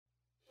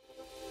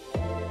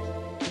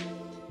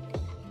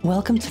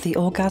Welcome to the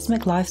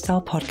Orgasmic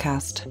Lifestyle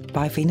Podcast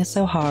by Venus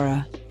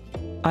O'Hara.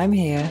 I'm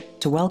here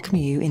to welcome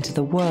you into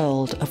the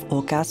world of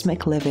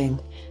orgasmic living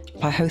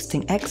by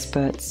hosting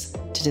experts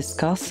to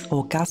discuss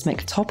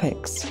orgasmic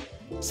topics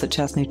such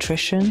as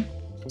nutrition,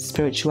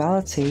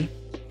 spirituality,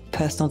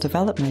 personal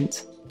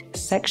development,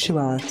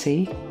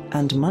 sexuality,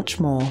 and much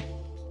more.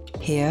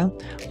 Here,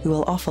 we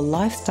will offer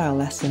lifestyle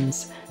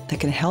lessons that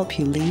can help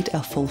you lead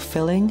a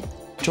fulfilling,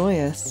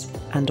 joyous,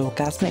 and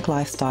orgasmic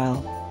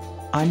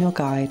lifestyle. I'm your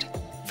guide,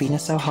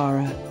 Venus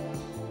O'Hara.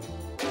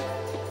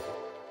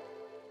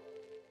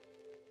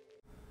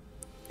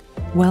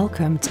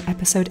 Welcome to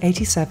episode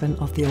 87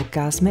 of the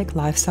Orgasmic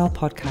Lifestyle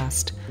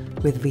Podcast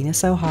with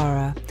Venus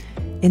O'Hara.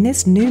 In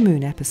this new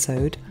moon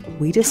episode,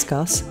 we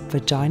discuss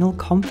vaginal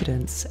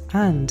confidence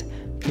and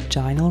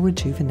vaginal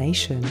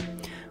rejuvenation.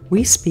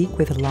 We speak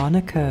with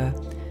Lana Kerr,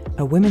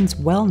 a women's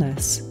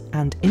wellness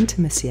and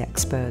intimacy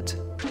expert.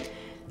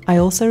 I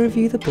also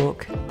review the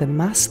book, The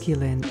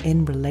Masculine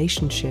in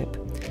Relationship,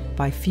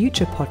 by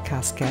future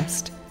podcast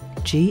guest,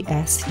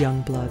 G.S.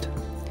 Youngblood.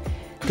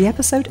 The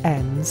episode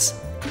ends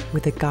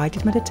with a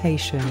guided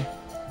meditation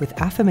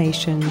with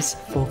affirmations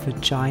for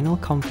vaginal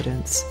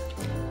confidence.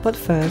 But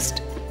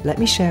first, let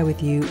me share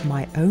with you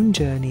my own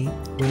journey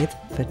with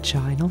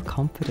vaginal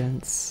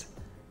confidence.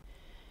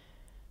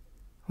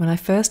 When I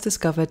first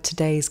discovered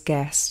today's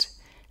guest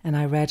and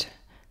I read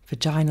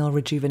vaginal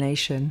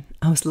rejuvenation,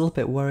 I was a little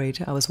bit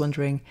worried. I was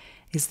wondering,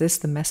 is this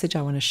the message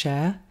I want to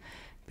share?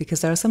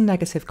 Because there are some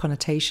negative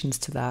connotations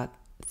to that,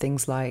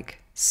 things like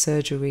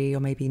surgery or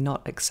maybe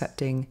not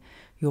accepting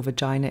your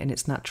vagina in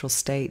its natural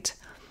state.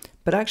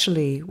 But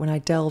actually, when I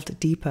delved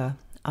deeper,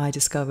 I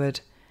discovered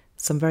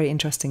some very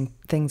interesting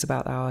things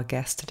about our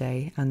guest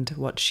today and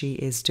what she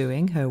is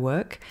doing, her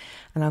work.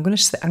 And I'm going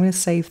to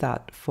save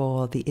that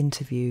for the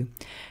interview.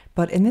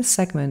 But in this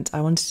segment,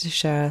 I wanted to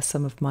share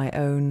some of my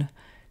own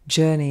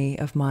journey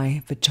of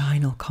my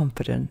vaginal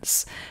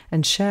confidence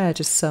and share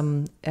just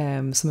some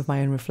of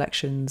my own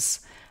reflections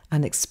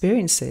and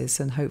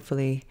experiences, and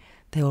hopefully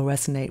they will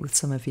resonate with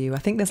some of you. I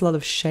think there's a lot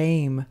of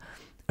shame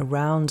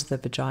around the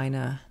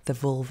vagina, the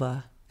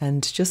vulva,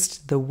 and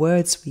just the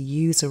words we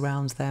use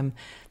around them.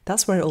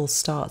 That's where it all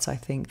starts, I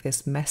think,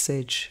 this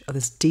message, or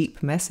this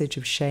deep message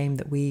of shame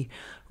that we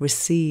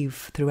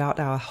receive throughout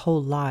our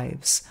whole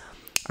lives.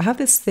 I have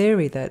this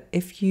theory that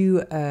if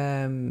you,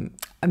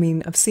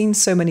 I've seen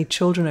so many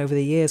children over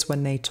the years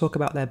when they talk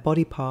about their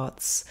body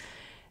parts,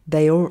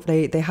 they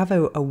have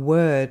a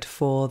word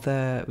for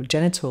the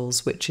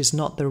genitals, which is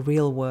not the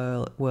real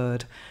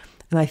word.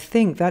 And I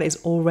think that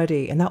is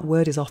already, and that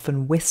word is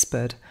often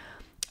whispered.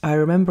 I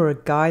remember a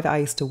guy that I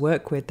used to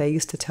work with, they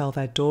used to tell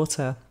their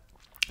daughter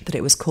that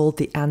it was called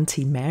the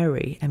Auntie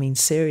Mary. I mean,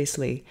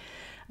 seriously.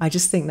 I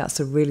just think that's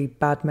a really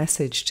bad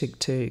message to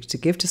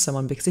give to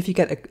someone, because if you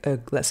get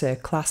let's say a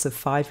class of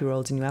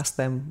 5-year-olds and you ask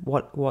them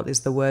what is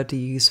the word you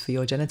use for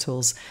your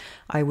genitals,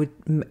 I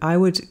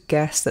would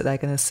guess that they're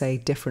going to say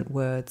different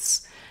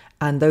words,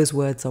 and those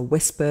words are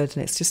whispered,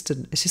 and it's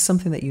just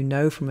something that you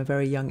know from a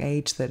very young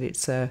age that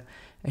it's a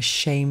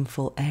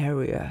shameful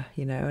area,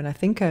 you know. And I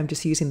think I'm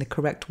just using the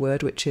correct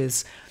word, which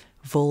is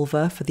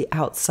vulva for the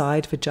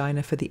outside,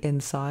 vagina for the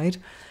inside.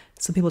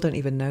 Some people don't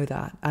even know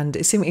that. And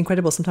it's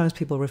incredible. Sometimes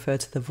people refer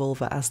to the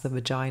vulva as the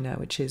vagina,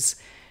 which is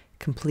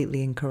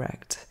completely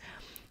incorrect.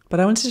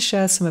 But I wanted to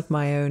share some of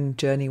my own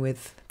journey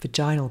with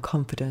vaginal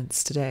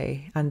confidence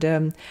today.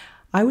 And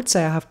I would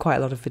say I have quite a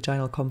lot of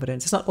vaginal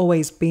confidence. It's not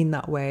always been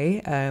that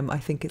way. I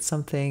think it's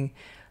something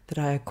that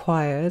I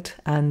acquired,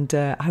 and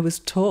I was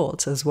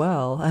taught as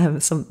well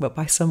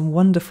by some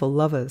wonderful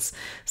lovers.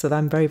 So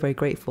I'm very, very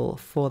grateful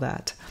for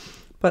that.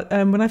 But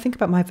when I think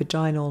about my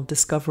vaginal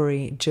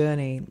discovery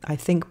journey, I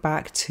think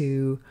back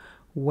to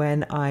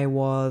when I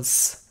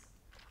was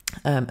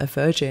a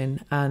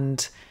virgin,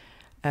 and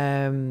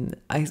when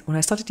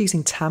I started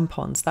using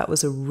tampons, that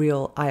was a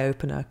real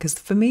eye-opener. Because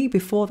for me,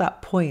 before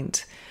that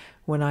point,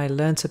 when I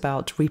learnt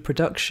about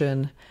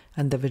reproduction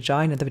and the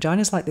vagina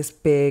is like this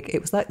big,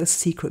 it was like the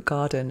secret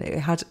garden. It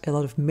had a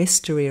lot of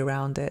mystery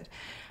around it.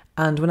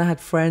 And when I had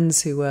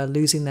friends who were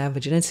losing their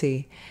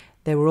virginity,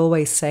 they were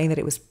always saying that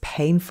it was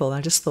painful. And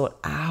I just thought,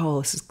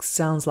 ow, this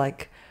sounds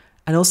like...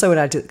 And also when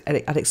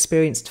I'd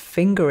experienced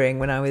fingering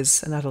when I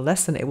was an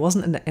adolescent, it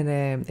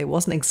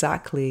wasn't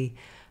exactly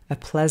a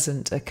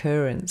pleasant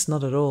occurrence,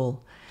 not at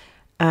all.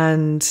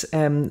 And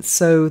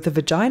so the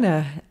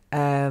vagina,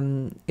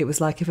 it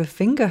was like, if a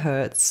finger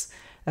hurts,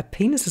 a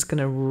penis is going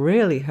to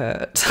really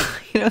hurt.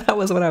 That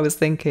was what I was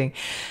thinking.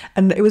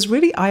 And it was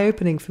really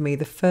eye-opening for me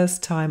the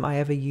first time I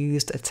ever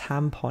used a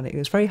tampon. It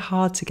was very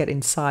hard to get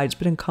inside. It's a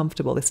bit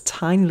uncomfortable, this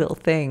tiny little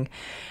thing.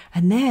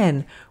 And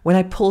then when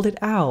I pulled it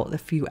out a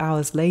few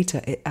hours later,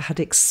 it had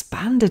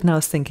expanded, and I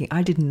was thinking,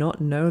 I did not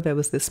know there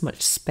was this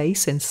much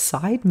space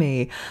inside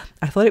me.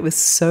 I thought it was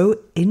so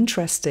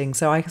interesting.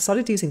 So I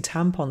started using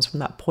tampons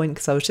from that point,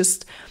 because I was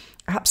just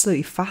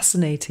absolutely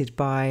fascinated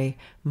by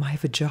my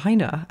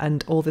vagina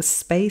and all this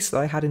space that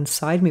I had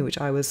inside me, which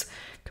I was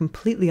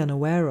completely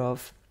unaware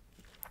of.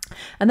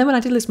 And then when I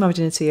did lose my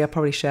virginity, I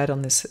probably shared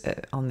on this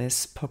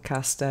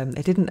podcast,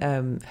 it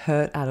didn't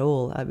hurt at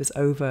all. It was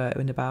over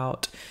in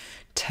about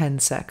 10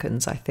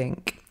 seconds, I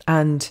think.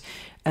 And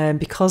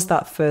because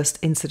that first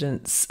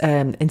incident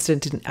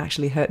didn't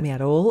actually hurt me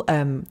at all,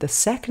 the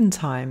second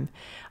time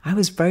I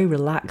was very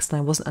relaxed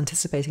and I wasn't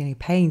anticipating any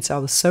pain. So I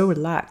was so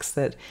relaxed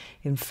that,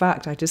 in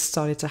fact, I just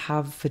started to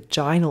have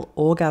vaginal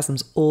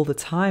orgasms all the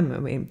time. I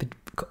mean,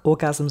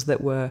 orgasms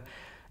that were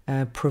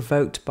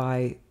provoked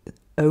by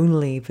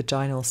only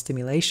vaginal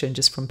stimulation,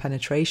 just from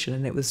penetration.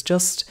 And it was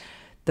just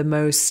the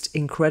most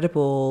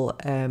incredible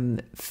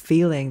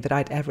feeling that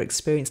I'd ever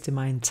experienced in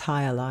my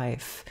entire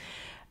life.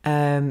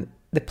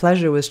 The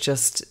pleasure was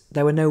just,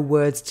 there were no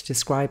words to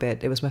describe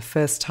it. It was my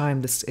first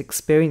time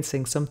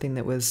experiencing something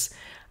that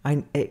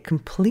it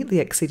completely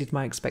exceeded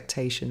my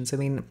expectations. I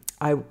mean,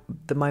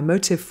 my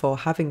motive for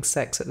having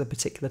sex at the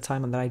particular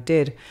time that I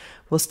did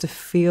was to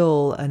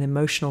feel an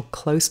emotional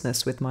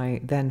closeness with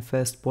my then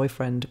first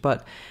boyfriend,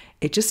 but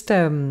it just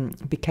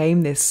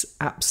became this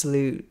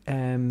absolute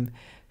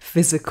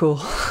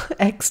physical,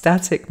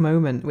 ecstatic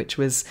moment, which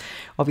was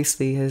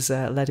obviously has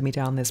led me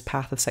down this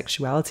path of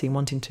sexuality and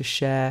wanting to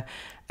share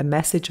a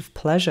message of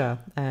pleasure.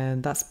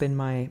 And that's been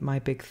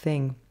my big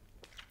thing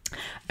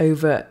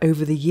over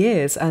the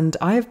years. And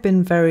I've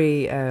been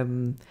very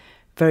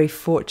very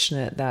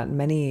fortunate that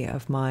many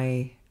of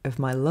my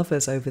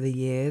lovers over the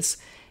years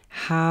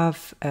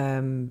have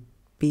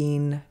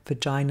been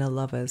vagina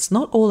lovers.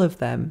 Not all of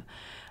them.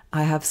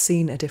 I have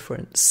seen a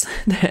difference.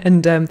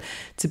 And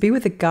to be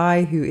with a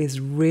guy who is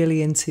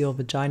really into your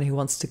vagina, who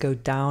wants to go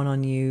down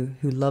on you,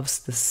 who loves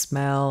the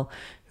smell,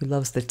 who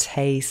loves the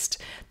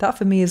taste, that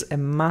for me is a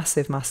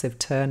massive, massive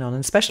turn on.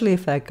 And especially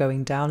if they're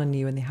going down on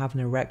you and they have an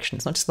erection.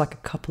 It's not just like a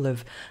couple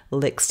of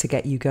licks to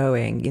get you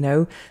going, you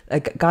know.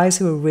 Guys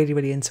who are really,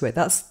 really into it,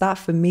 that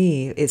for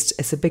me,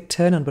 it's a big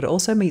turn on, but it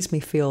also makes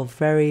me feel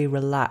very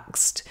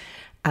relaxed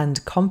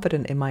and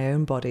confident in my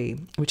own body,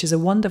 which is a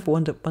wonderful,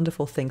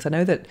 wonderful thing. So I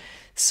know that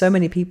so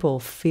many people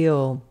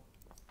feel,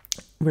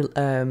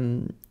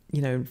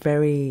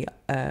 very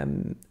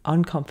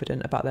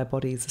unconfident about their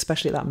bodies,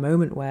 especially at that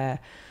moment where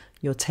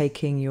you're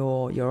taking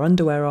your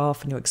underwear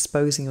off and you're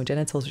exposing your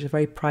genitals, which is a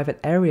very private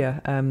area,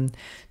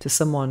 to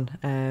someone,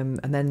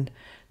 and then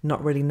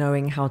not really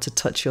knowing how to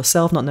touch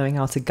yourself, not knowing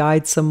how to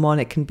guide someone.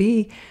 It can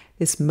be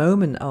this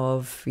moment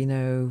of,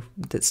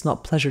 that's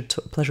not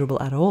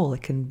pleasurable at all.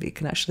 It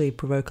can actually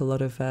provoke a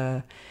lot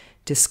of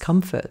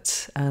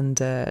discomfort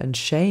and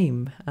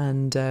shame,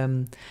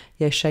 and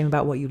shame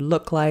about what you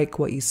look like,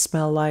 what you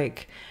smell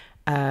like.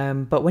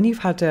 But when you've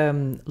had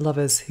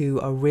lovers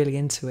who are really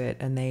into it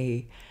and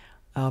they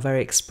are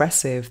very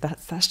expressive,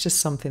 that's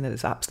just something that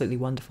is absolutely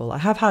wonderful. I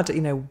have had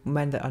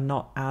men that are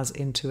not as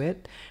into it,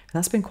 and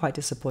that's been quite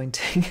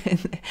disappointing.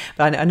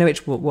 But I know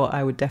it's what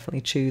I would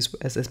definitely choose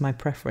as my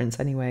preference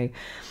anyway.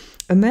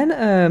 And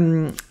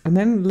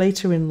then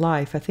later in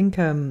life, I think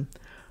when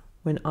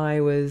I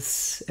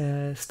was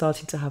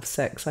starting to have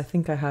sex, I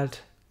think I had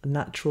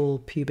natural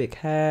pubic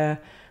hair.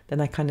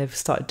 Then I kind of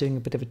started doing a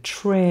bit of a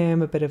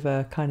trim, a bit of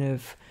a kind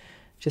of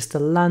just a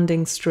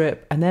landing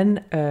strip, and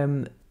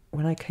then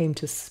when I came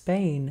to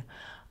Spain,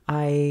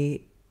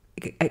 I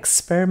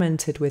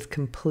experimented with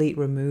complete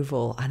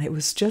removal. And it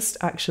was just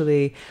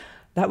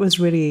that was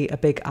really a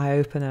big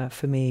eye-opener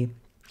for me.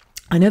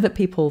 I know that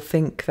people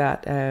think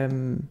that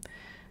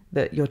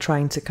that you're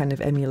trying to kind of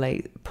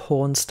emulate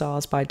porn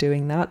stars by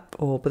doing that,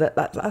 but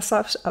that's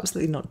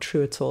absolutely not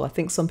true at all. I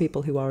think some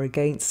people who are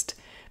against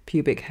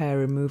pubic hair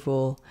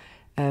removal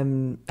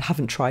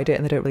haven't tried it,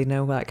 and they don't really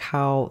know like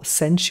how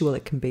sensual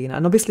it can be.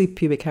 And obviously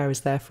pubic hair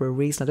is there for a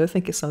reason. I don't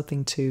think it's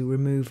something to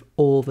remove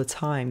all the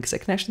time, because it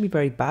can actually be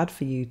very bad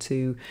for you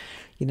to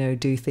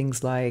do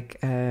things like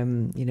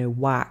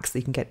wax, that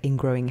you can get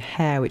ingrowing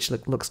hair, which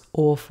looks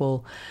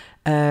awful.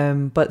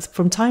 But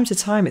from time to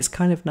time it's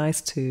kind of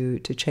nice to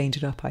change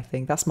it up. I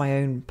think that's my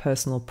own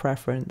personal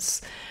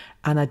preference,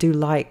 and I do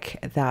like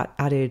that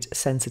added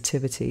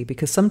sensitivity,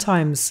 because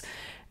sometimes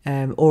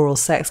oral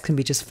sex can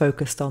be just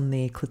focused on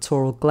the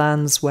clitoral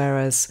glands,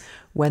 whereas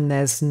when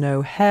there's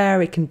no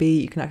hair, you can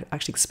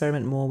actually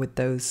experiment more with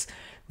the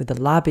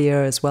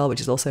labia as well, which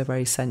is also a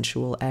very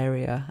sensual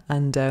area.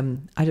 And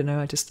I don't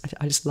know, I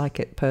just like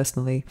it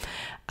personally,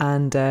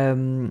 and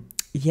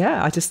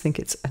I just think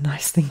it's a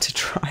nice thing to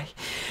try.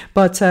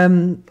 But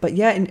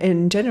yeah,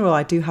 in general,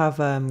 I do have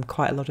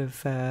quite a lot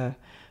of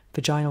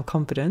vaginal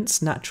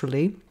confidence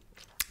naturally.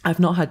 I've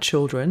not had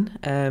children,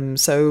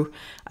 so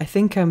I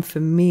think for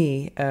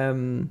me,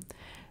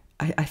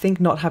 I think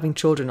not having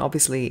children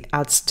obviously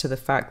adds to the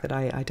fact that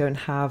I don't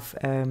have,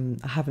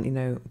 I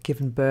haven't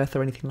given birth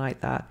or anything like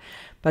that.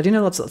 But I do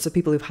know lots of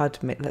people who've had,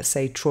 let's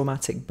say,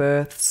 traumatic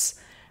births,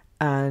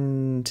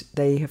 and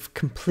they have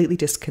completely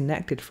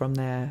disconnected from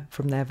their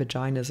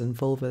vaginas and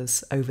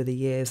vulvas over the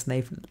years, and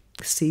they've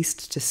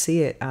ceased to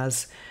see it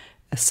as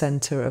a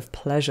center of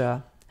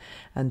pleasure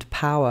and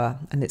power,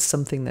 and it's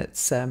something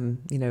that's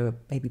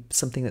maybe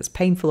something that's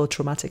painful or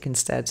traumatic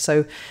instead.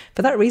 So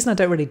for that reason, I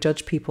don't really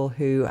judge people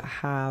who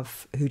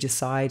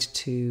decide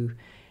to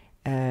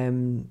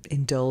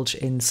indulge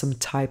in some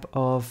type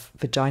of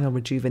vaginal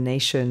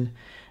rejuvenation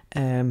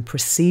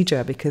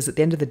procedure, because at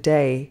the end of the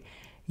day,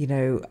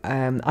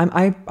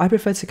 I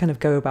prefer to kind of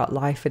go about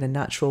life in a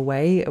natural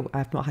way.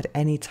 I've not had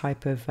any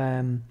type of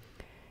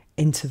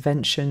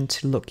intervention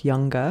to look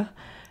younger.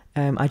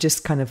 I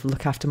just kind of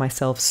look after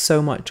myself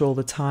so much all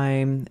the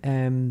time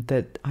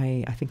that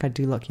I think I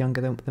do look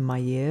younger than my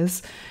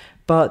years.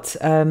 But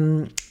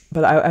for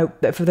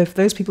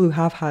those people who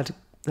have had,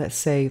 let's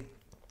say,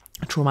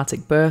 a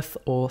traumatic birth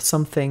or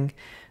something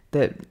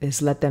that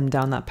has led them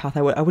down that path,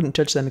 I wouldn't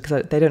judge them,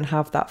 because they don't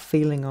have that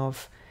feeling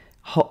of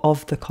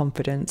the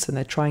confidence, and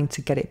they're trying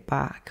to get it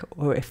back,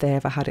 or if they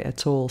ever had it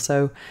at all.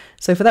 So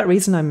for that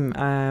reason,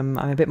 I'm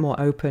a bit more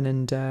open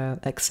and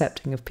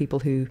accepting of people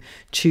who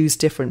choose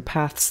different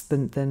paths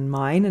than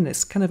mine, and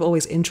it's kind of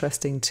always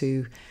interesting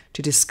to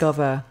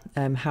discover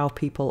how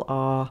people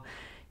are,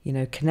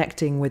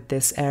 connecting with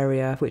this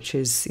area, which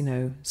is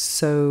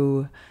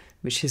so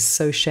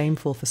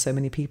shameful for so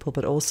many people,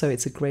 but also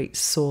it's a great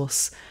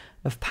source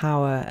of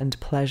power and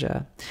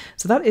pleasure.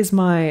 So that is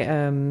my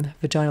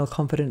vaginal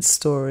confidence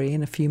story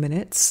in a few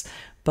minutes.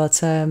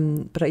 But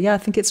yeah, I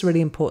think it's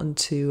really important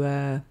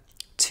to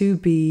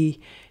be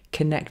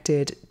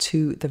connected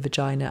to the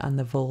vagina and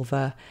the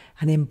vulva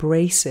and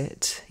embrace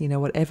it,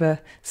 whatever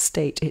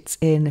state it's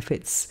in. If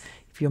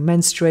you're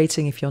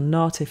menstruating, if you're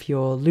not, if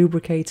you're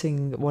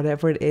lubricating,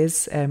 whatever it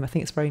is, I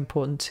think it's very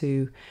important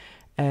to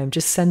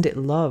just send it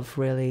love,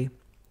 really.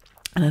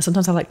 And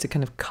sometimes I like to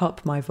kind of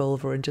cup my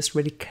vulva and just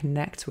really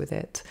connect with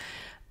it.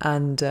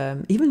 And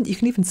you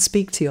can even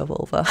speak to your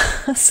vulva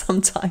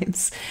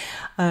sometimes,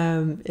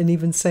 and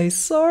even say,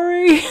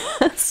 sorry,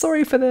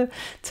 sorry for the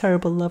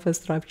terrible lovers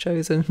that I've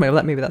chosen.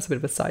 Well, maybe that's a bit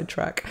of a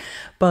sidetrack.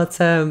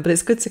 But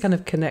it's good to kind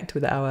of connect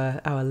with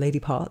our lady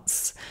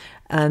parts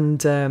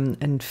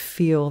and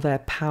feel their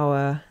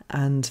power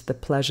and the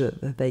pleasure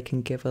that they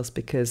can give us,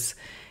 because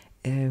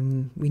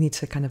we need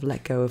to kind of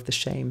let go of the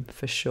shame,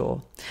 for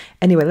sure.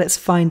 Anyway, let's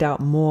find out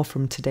more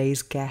from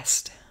today's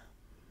guest.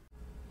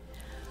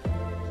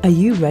 Are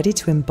you ready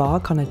to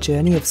embark on a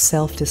journey of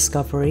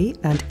self-discovery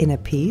and inner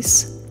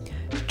peace?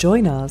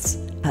 Join us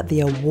at the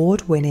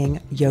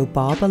award-winning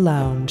Yobaba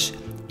Lounge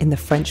in the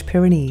French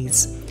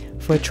Pyrenees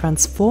for a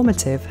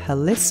transformative,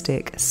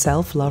 holistic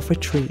self-love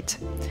retreat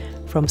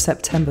from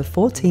September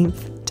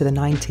 14th to the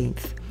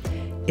 19th.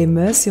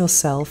 Immerse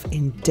yourself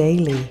in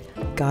daily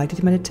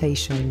guided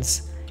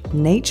meditations,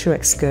 nature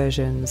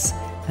excursions,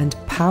 and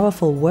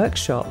powerful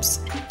workshops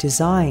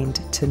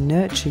designed to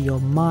nurture your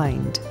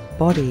mind,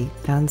 body,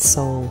 and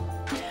soul.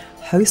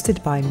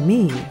 Hosted by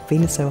me,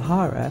 Venus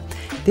O'Hara,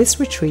 this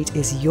retreat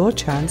is your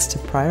chance to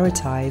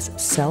prioritize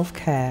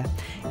self-care,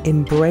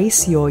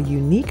 embrace your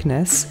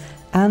uniqueness,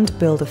 and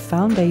build a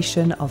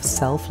foundation of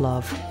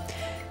self-love.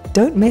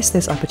 Don't miss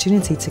this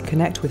opportunity to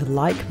connect with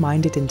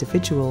like-minded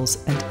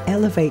individuals and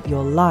elevate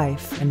your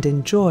life, and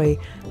enjoy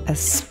a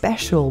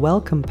special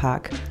welcome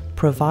pack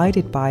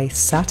provided by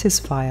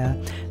Satisfyer,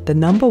 the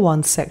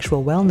 #1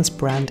 sexual wellness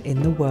brand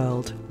in the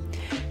world.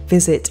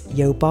 Visit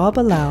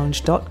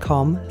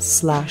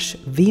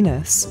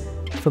yobabalounge.com/Venus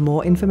for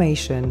more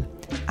information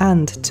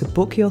and to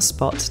book your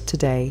spot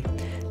today.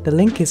 The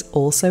link is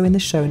also in the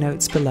show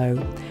notes below.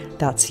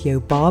 That's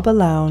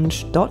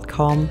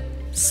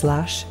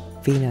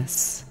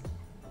yobabalounge.com/Venus.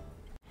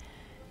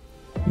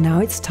 Now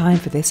it's time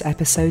for this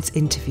episode's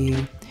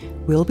interview.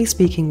 We'll be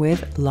speaking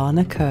with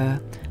Lana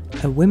Kerr,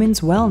 a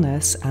women's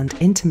wellness and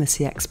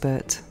intimacy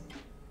expert.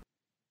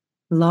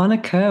 Lana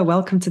Kerr,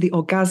 welcome to the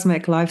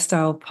Orgasmic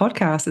Lifestyle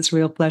Podcast. It's a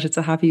real pleasure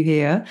to have you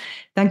here.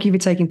 Thank you for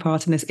taking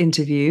part in this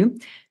interview.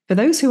 For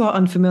those who are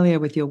unfamiliar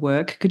with your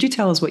work, could you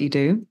tell us what you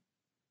do?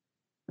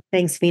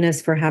 Thanks,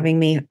 Venus, for having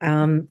me.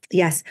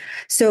 Yes.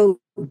 So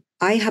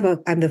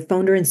I'm the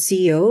founder and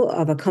CEO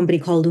of a company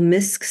called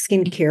Lumisk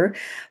Skincare.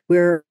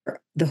 We're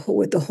the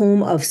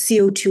home of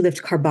CO2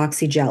 Lift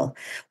Carboxy Gel,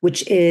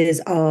 which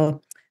is a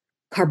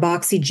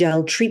carboxy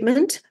gel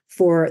treatment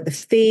for the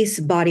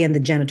face, body, and the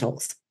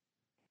genitals.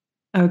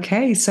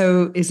 Okay,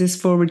 so is this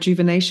for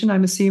rejuvenation,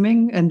 I'm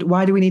assuming? And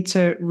why do we need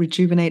to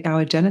rejuvenate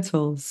our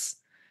genitals?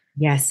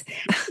 Yes,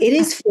 it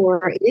is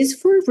for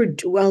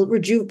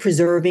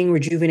preserving,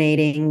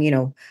 rejuvenating,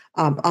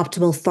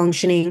 optimal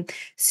functioning.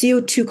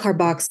 CO2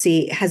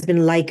 carboxy has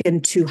been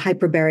likened to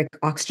hyperbaric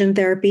oxygen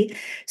therapy.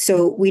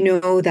 So we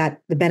know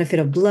that the benefit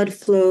of blood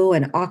flow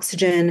and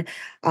oxygen,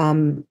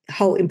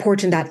 how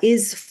important that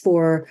is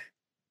for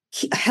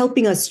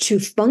helping us to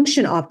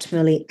function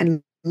optimally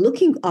and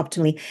looking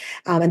optimally.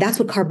 And that's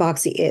what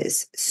carboxy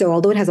is. So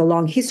although it has a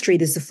long history,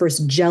 this is the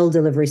first gel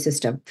delivery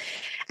system.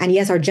 And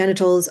yes, our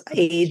genitals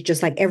age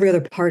just like every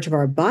other part of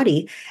our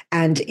body.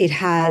 And it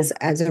has,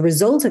 as a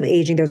result of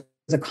aging, there's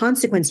a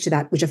consequence to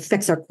that, which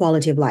affects our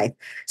quality of life.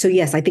 So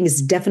yes, I think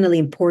it's definitely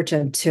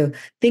important to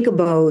think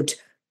about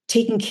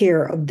taking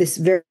care of this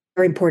very,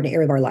 very important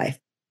area of our life.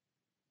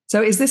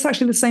 So is this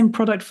actually the same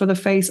product for the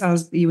face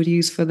as you would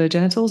use for the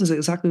genitals? Is it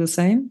exactly the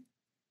same?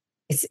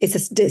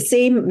 The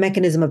same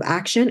mechanism of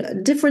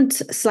action,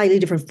 slightly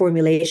different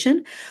formulation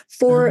Uh-huh.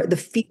 for the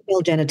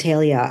female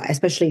genitalia,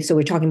 especially. So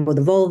we're talking about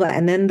the vulva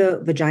and then the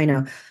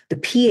vagina. The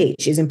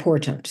pH is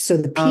important. So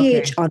the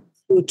pH Okay. on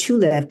CO2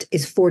 lift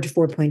is 4 to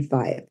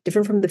 4.5,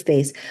 different from the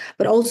face,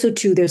 but also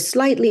too, there's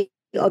slightly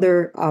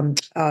other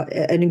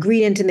an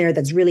ingredient in there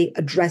that's really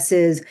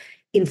addresses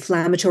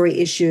inflammatory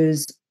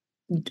issues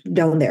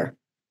down there.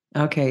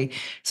 Okay.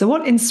 So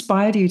what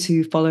inspired you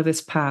to follow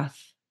this path?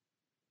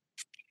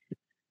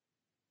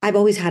 I've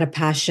always had a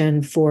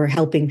passion for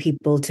helping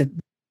people to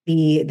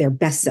be their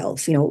best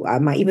self.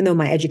 Even though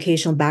my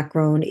educational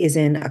background is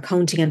in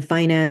accounting and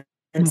finance,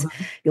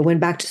 Mhm. went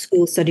back to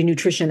school, studied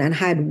nutrition, and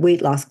had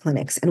weight loss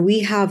clinics. And we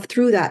have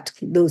through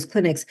those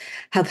clinics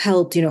have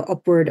helped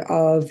upward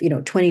of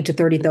 20 to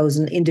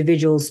 30,000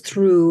 individuals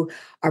through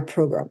our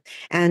program.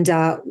 And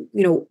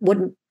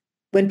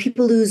when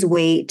people lose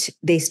weight,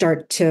 they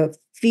start to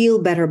feel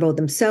better about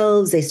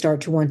themselves. They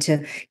start to want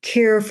to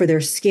care for their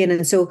skin.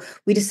 And so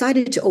we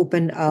decided to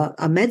open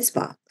a med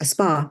spa, a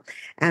spa.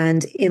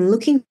 And in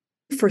looking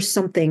for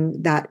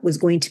something that was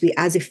going to be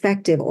as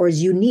effective or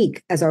as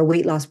unique as our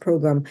weight loss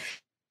program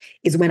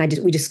is when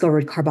we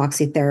discovered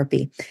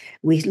carboxytherapy.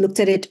 We looked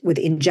at it with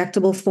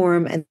injectable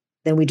form, and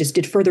then we just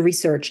did further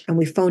research, and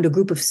we found a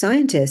group of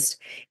scientists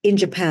in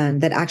Japan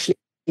that actually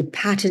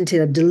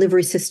patented a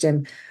delivery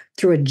system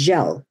through a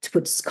gel to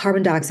put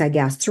carbon dioxide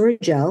gas through a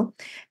gel,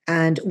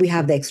 and we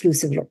have the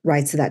exclusive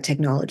rights to that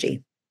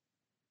technology.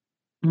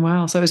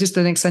 Wow. So it's just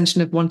an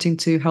extension of wanting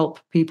to help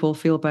people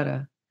feel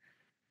better.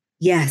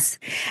 Yes.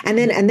 And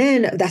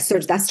then that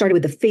started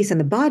with the face and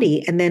the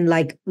body. And then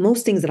like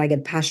most things that I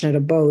get passionate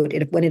about,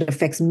 when it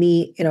affects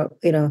me in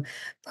a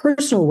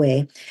personal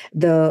way,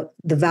 the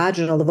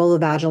vulva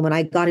vaginal, when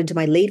I got into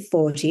my late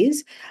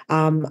 40s,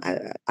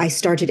 I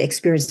started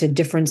experiencing a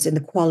difference in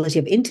the quality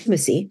of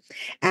intimacy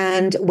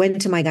and went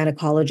to my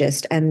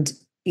gynecologist, and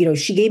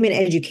she gave me an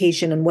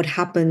education on what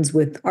happens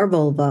with our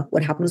vulva,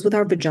 what happens with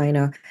our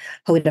vagina,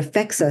 how it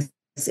affects us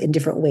in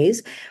different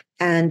ways.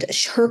 And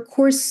her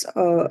course,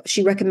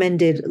 she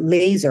recommended a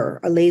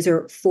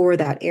laser for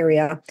that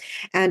area.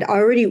 And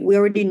we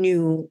already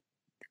knew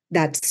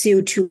that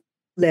CO2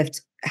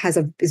 lift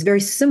is very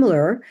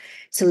similar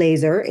to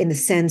laser in the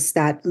sense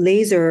that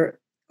laser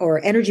or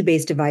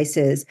energy-based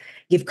devices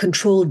give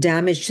controlled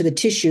damage to the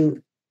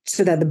tissue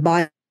so that the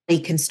body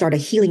can start a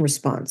healing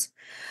response.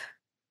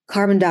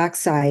 Carbon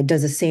dioxide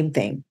does the same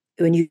thing.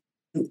 When you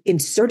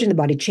insert in the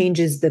body,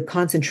 changes the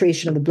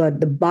concentration of the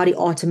blood, the body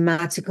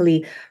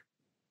automatically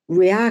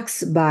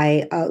reacts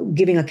by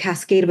giving a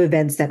cascade of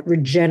events that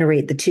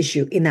regenerate the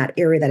tissue in that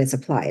area that is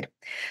applied.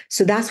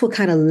 So that's what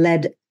kind of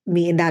led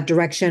me in that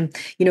direction.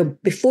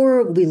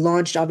 Before we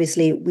launched,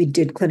 obviously, we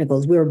did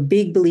clinicals. We're a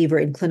big believer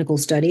in clinical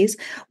studies.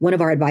 One of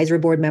our advisory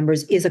board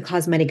members is a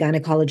cosmetic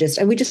gynecologist,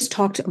 and we just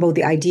talked about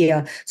the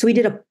idea. So we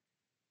did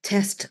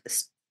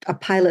a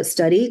pilot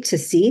study to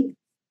see,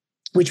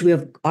 which we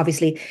have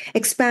obviously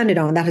expanded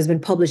on. That has been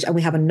published, and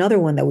we have another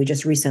one that we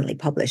just recently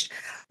published.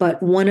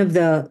 But one of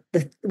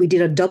we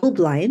did a double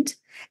blind,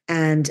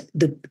 and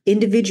the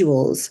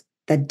individuals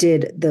that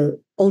did the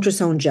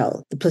ultrasound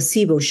gel, the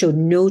placebo, showed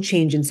no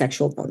change in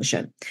sexual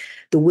function.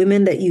 The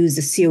women that used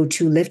the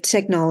CO2 lift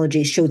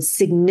technology showed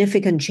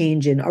significant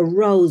change in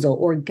arousal,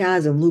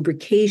 orgasm,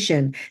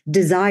 lubrication,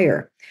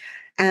 desire.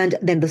 And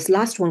then this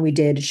last one we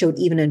did showed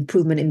even an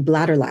improvement in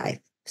bladder life,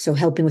 so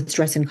helping with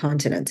stress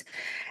incontinence.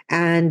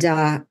 And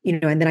and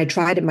then I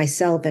tried it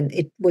myself, and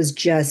it was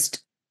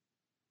just,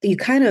 you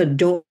kind of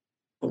don't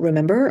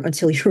remember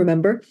until you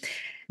remember.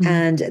 Mhm.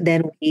 And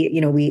then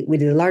we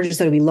did a larger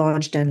study, we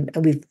launched, and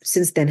we've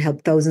since then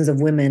helped thousands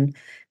of women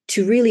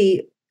to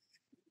really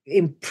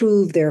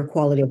improve their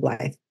quality of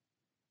life.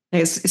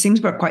 It seems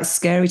quite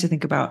scary to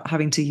think about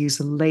having to use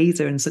a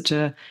laser in such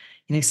a,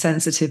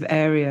 sensitive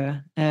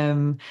area.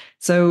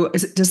 So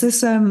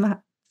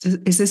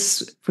is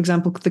this, for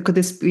example, could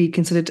this be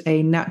considered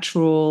a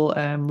natural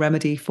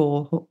remedy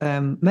for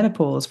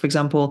menopause? For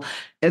example,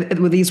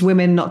 were these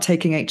women not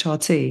taking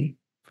HRT,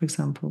 for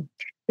example?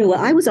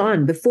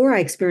 Well, before I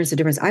experienced the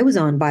difference, I was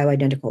on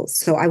bioidenticals.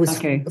 So I was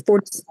Okay.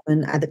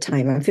 47 at the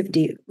time. I'm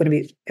 50, going to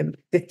be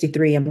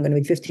 53. I'm going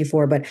to be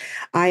 54. But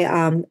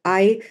I,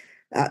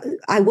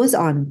 I was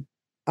on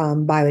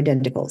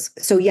bioidenticals.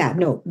 So yeah,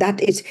 no,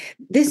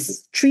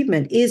 this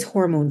treatment is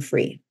hormone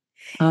free,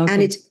 and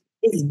Okay.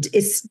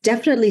 it's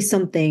definitely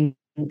something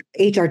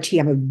HRT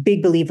I'm a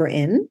big believer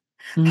in.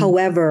 Mm.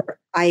 However,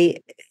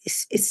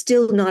 it's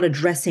still not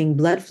addressing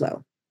blood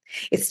flow.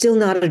 It's still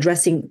not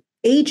addressing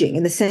aging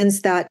in the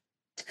sense that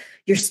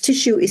your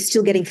tissue is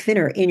still getting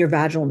thinner in your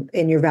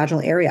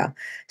vaginal area.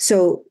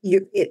 So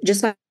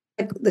just like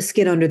the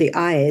skin under the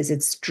eyes,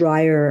 it's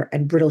drier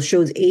and brittle,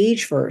 shows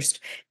age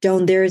first.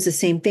 Down there is the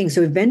same thing.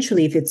 So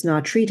eventually, if it's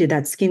not treated,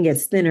 that skin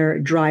gets thinner,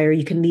 drier.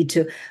 You can lead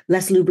to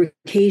less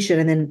lubrication,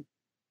 and then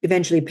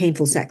eventually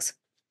painful sex.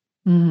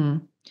 Hmm.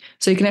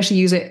 So you can actually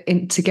use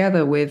it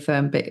together with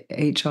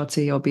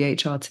HRT or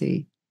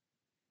BHRT.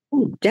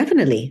 Oh,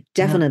 definitely,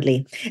 Yeah.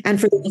 definitely. And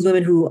for those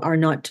women who are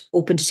not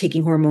open to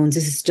taking hormones,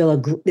 this is still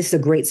this is a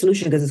great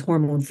solution because it's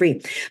hormone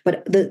free.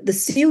 But the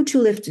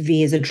CO2 Lift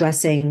V is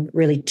addressing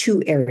really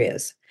two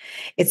areas.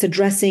 It's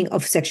addressing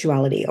of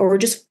sexuality or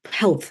just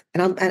health,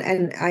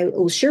 and I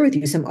will share with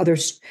you some other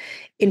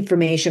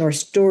information or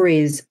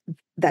stories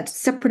that's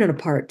separate and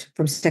apart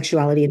from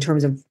sexuality in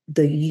terms of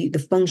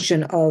the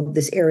function of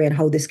this area and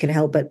how this can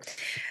help. But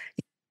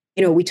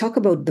we talk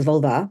about the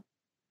vulva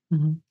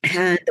Mhm.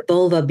 and the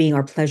vulva being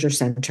our pleasure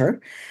center Mhm.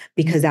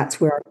 because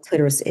that's where our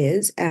clitoris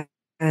is.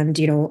 And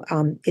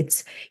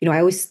it's I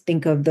always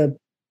think of the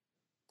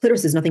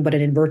clitoris is nothing but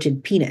an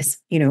inverted penis,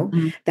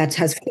 Mhm. that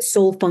has the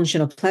sole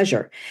function of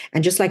pleasure.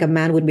 And just like a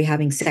man would be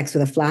having sex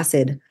with a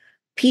flaccid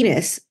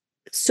penis,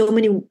 so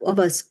many of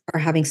us are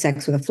having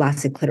sex with a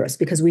flaccid clitoris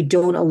because we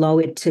don't allow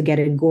it to get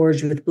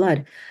engorged with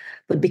blood.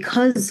 But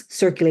because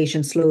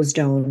circulation slows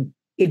down,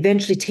 it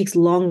eventually takes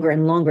longer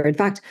and longer. In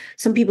fact,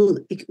 some people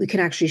it can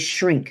actually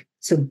shrink.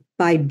 So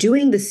by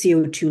doing the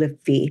CO2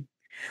 lift fee,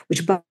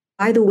 which by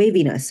the way,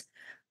 Venus,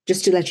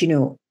 just to let you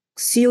know,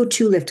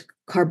 CO2 lift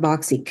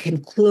carboxy can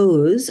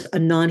close a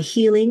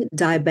non-healing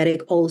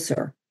diabetic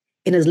ulcer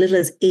in as little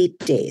as 8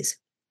 days.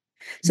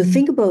 So Mhm.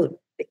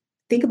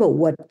 think about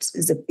what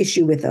is the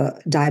issue with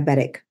a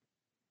diabetic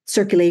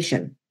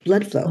circulation,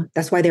 blood flow.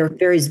 That's why they're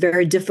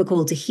very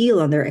difficult to heal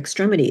on their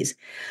extremities.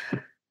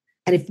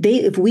 And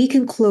if we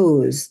can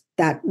close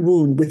that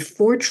wound with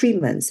 4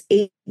 treatments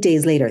 8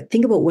 days later,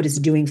 think about what it's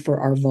doing for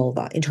our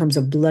vulva in terms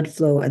of blood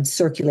flow and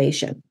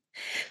circulation.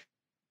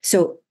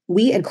 So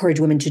we encourage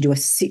women to do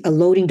a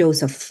loading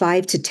dose of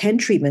 5 to 10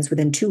 treatments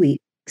within 2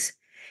 weeks,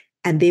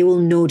 and they will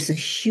notice a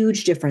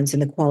huge difference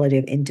in the quality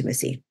of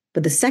intimacy.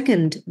 But the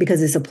second,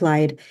 because it's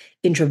applied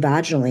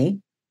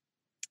intravaginally,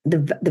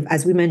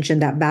 as we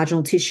mentioned, that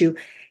vaginal tissue,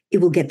 it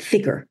will get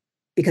thicker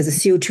because the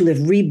CO2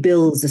 lift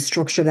rebuilds the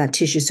structure of that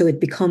tissue so it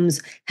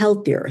becomes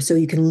healthier. So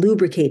you can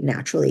lubricate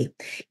naturally.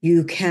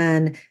 You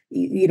can,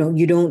 you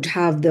don't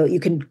have you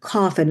can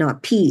cough and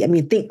not pee. I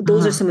mean,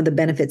 those are Ah. some of the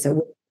benefits that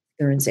we're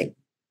experiencing.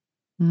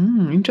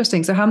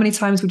 Interesting. So how many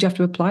times would you have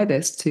to apply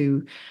this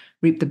to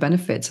reap the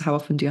benefits? How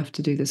often do you have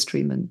to do this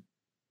treatment?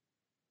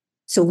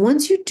 So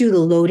once you do the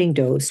loading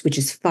dose, which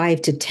is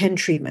 5 to 10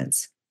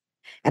 treatments,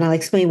 and I'll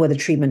explain what the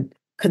treatment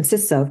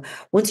consists of.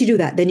 Once you do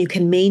that, then you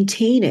can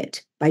maintain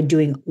it by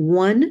doing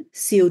one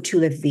CO2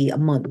 lift V a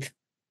month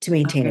to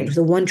maintain it. Okay.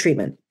 So one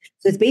treatment.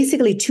 So it's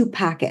basically 2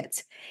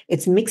 packets.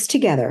 It's mixed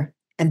together,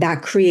 and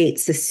that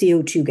creates the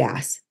CO2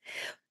 gas.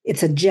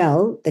 It's a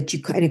gel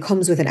and it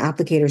comes with an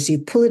applicator. So you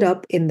pull it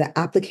up in the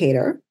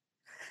applicator,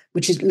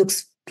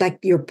 looks like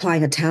you're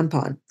applying a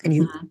tampon, and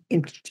you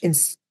Mhm.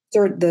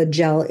 insert the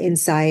gel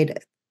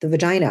inside the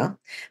vagina.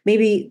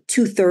 Maybe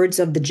 2/3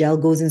 of the gel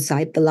goes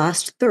inside. The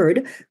last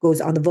third goes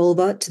on the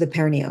vulva to the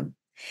perineum.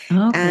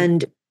 Okay.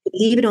 And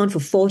leave it on for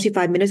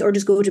 45 minutes or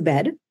just go to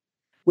bed,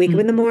 wake up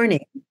Mm. in the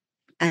morning,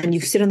 and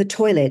you sit on the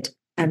toilet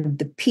and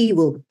the pee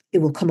will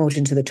come out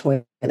into the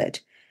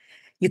toilet.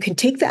 You can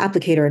take the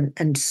applicator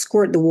and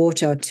squirt the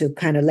water to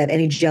kind of let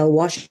any gel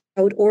wash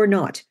out or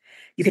not.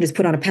 You can just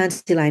put on a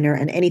panty liner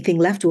and anything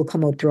left will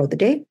come out throughout the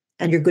day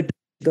and you're good to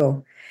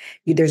go.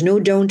 There's no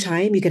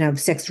downtime. You can have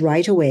sex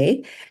right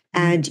away. Mm.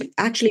 And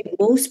actually,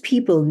 most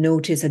people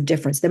notice a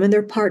difference, them and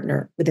their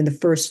partner, within the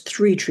first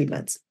 3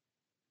 treatments.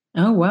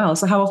 Oh, wow.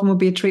 So how often would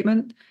be a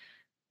treatment?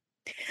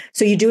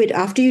 So you do it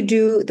after you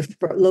do the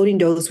loading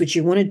dose, which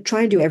you want to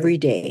try and do every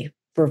day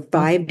for Okay.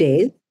 5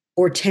 days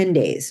or 10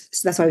 days.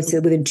 So that's why I would say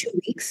within 2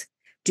 weeks,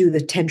 do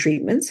the 10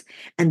 treatments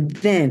and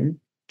then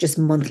just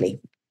monthly.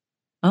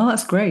 Oh,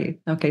 that's great.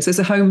 Okay. So it's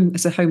a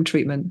home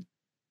treatment.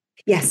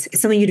 Yes,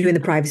 it's something you do in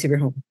the privacy of your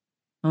home.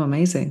 Oh,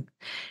 amazing.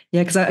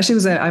 Yeah, because I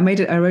actually I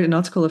wrote an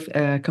article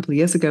a couple of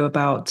years ago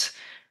about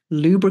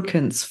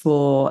lubricants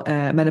for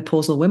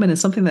menopausal women, and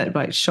something that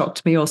like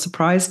shocked me or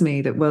surprised me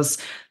that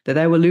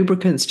there were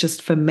lubricants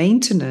just for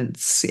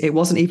maintenance. It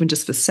wasn't even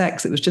just for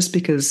sex. It was just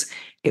because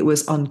it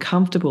was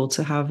uncomfortable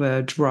to have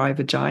a dry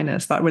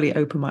vagina. So that really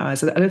opened my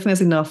eyes. I don't think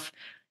there's enough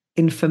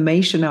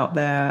information out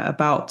there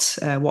about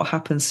what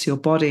happens to your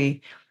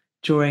body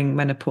during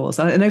menopause.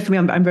 I know for me,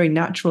 I'm very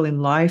natural in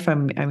life. I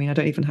mean, I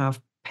don't even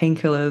have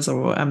painkillers,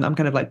 or I'm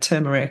kind of like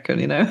turmeric,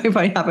 and if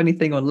I have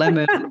anything, or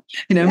lemon, I'm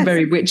Yes.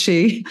 very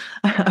witchy.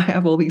 I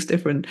have all these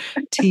different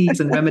teas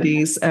and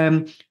remedies.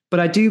 But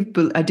I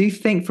do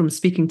think from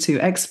speaking to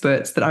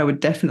experts that I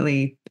would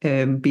definitely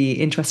be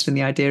interested in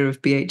the idea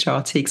of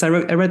BHRT, because I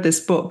read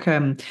this book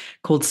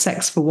called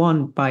Sex for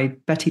One by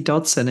Betty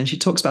Dodson, and she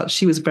talks about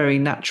she was very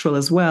natural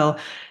as well,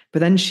 but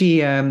then she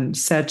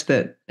said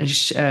that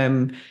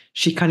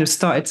she kind of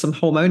started some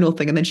hormonal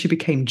thing, and then she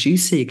became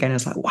juicy again. I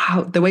was like,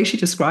 wow, the way she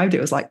described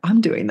it was like,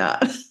 I'm doing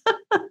that. So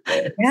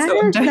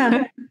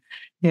Yes.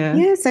 yeah.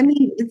 Yes. I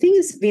mean, the thing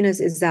is, Venus,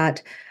 is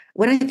that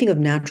when I think of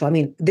natural, I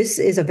mean, this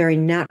is a very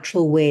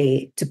natural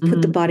way to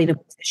put the Mm, body in a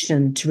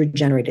position to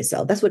regenerate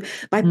itself. That's what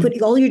by mm,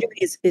 putting all you're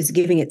doing is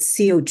giving it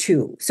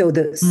CO2. So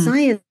the mm,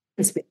 science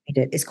behind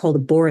it is called the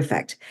Bohr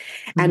effect.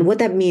 And mm, what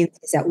that means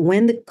is that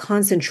when the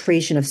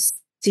concentration of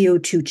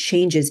CO2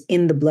 changes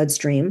in the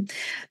bloodstream,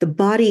 the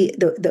body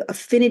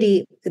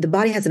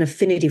has an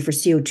affinity for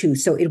CO2.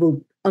 So it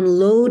will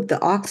unload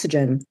the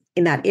oxygen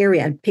in that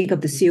area and pick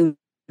up the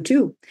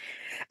CO2.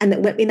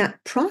 And in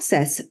that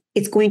process,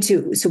 it's going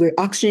to, so we're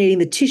oxygenating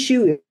the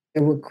tissue,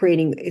 and we're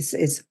creating it's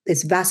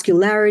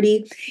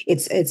vascularity,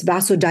 it's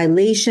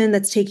vasodilation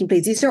that's taking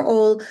place. These are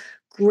all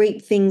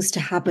great things to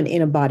happen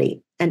in a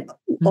body. And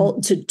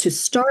all to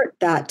start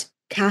that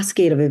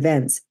cascade of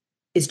events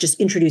is just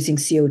introducing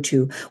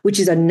CO2, which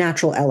is a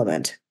natural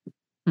element.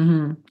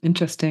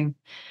 Interesting.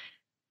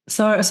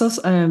 So,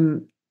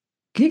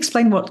 can you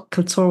explain what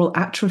clitoral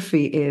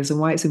atrophy is and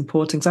why it's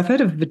important? Because I've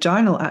heard of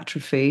vaginal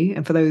atrophy,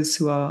 and for those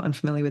who are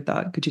unfamiliar with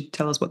that, could you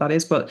tell us what that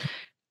is? But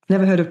I've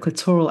never heard of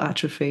clitoral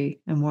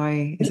atrophy, and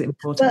why is it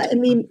important? Well, I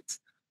mean,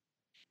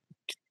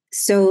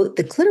 so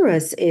the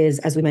clitoris is,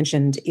 as we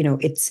mentioned,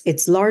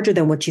 it's larger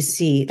than what you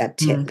see, that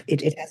tip.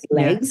 It has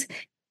legs,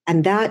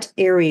 and that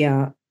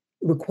area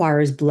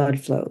requires blood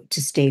flow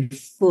to stay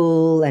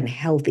full and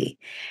healthy.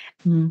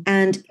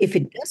 And if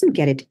it doesn't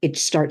get it, it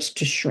starts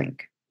to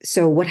shrink.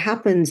 So what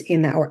happens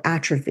in that, or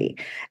atrophy?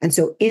 And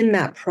so in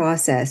that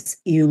process,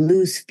 you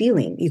lose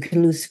feeling. You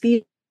can lose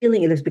feeling.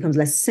 It becomes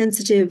less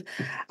sensitive.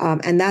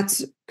 And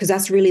that's because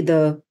that's really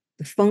the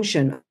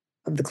function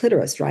of the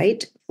clitoris,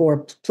 right?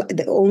 For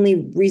the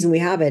only reason we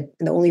have it,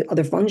 and the only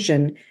other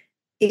function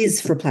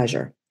is for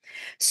pleasure.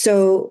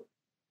 So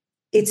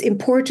it's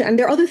important. And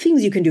there are other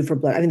things you can do for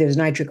blood. I mean, there's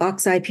nitric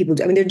oxide people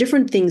do. I mean, there are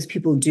different things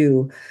people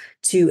do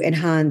to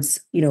enhance,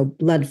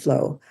 blood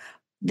flow.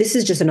 This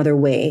is just another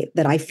way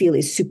that I feel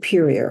is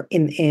superior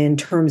in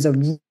terms of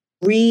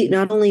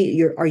not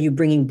only are you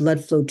bringing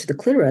blood flow to the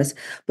clitoris,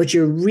 but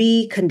you're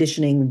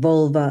reconditioning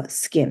vulva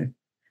skin,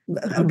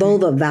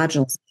 vulva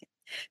vaginal skin.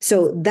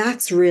 So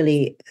that's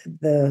really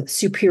the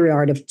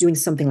superiority of doing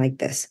something like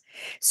this.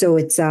 So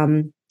it's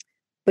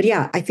but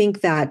yeah, I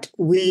think that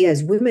we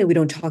as women, we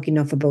don't talk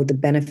enough about the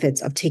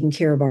benefits of taking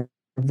care of our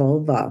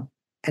vulva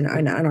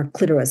and our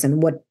clitoris,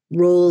 and what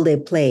role they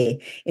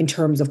play in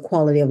terms of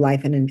quality of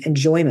life and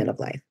enjoyment of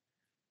life.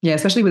 Yeah,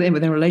 especially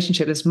within a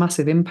relationship, there's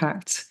massive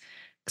impact.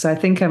 Because I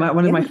think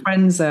one of my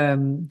friends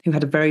who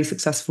had a very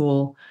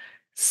successful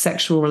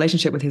sexual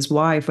relationship with his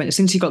wife, when as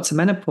soon as she got to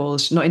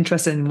menopause, she's not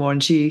interested anymore,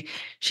 and she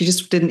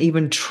just didn't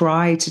even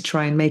try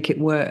and make it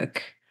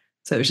work.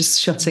 So it was just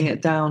shutting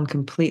it down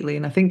completely.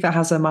 And I think that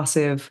has a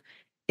massive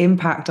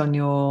impact on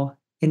your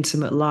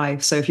intimate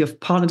life. So if your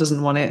partner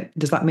doesn't want it,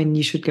 does that mean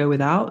you should go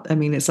without? I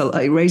mean,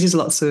 it raises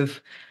lots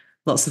of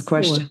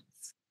questions.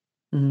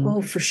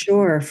 Oh, for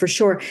sure, for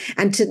sure.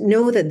 And to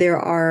know that there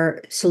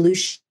are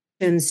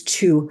solutions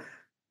to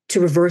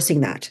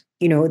reversing that,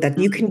 that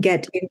you can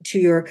get into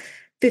your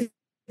 50s,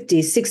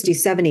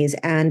 60s, 70s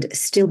and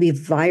still be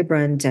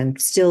vibrant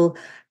and still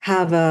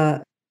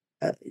have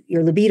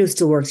your libido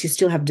still works, you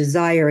still have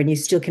desire, and you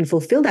still can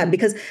fulfill that,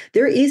 because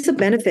there is a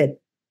benefit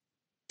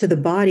to the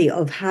body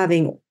of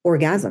having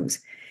orgasms.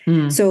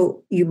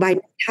 So by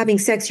having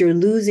sex, you're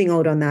losing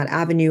out on that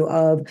avenue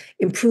of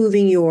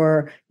improving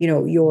your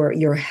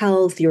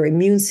health, your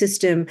immune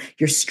system,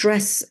 your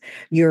stress,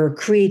 your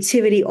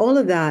creativity. All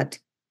of that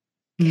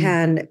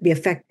can be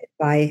affected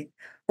by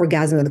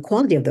orgasm and the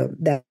quality of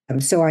them.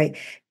 So I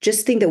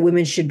just think that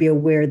women should be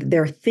aware that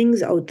there are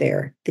things out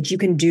there that you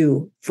can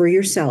do for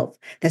yourself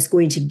that's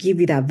going to give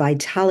you that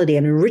vitality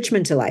and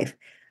enrichment to life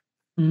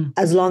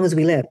as long as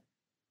we live.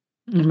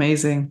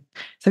 Amazing.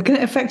 So can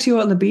it affect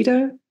your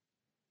libido?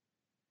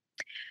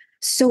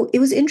 So it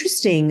was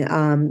interesting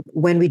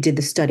when we did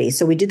the study.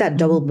 So we did that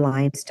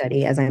double-blind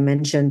study, as I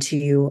mentioned to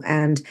you,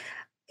 and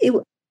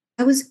what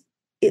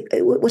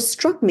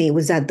struck me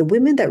was that the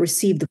women that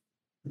received the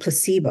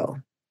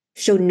placebo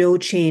showed no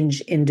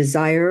change in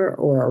desire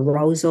or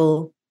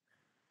arousal,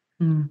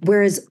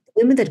 whereas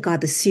women that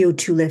got the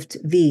CO2 lift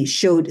V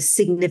showed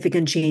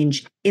significant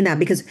change in that,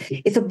 because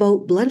it's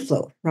about blood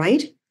flow,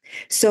 right?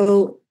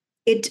 So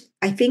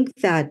I think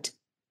that,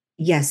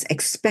 yes,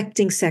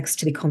 expecting sex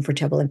to be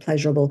comfortable and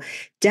pleasurable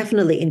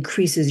definitely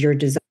increases your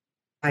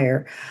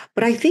desire.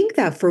 But I think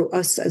that for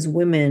us as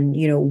women,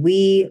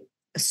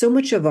 so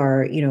much of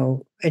our,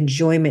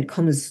 enjoyment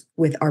comes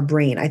with our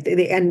brain.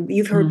 And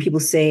you've heard people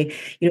say,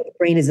 the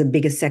brain is the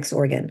biggest sex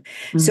organ.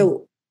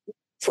 So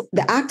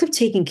the act of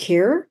taking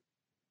care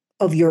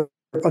of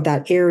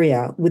that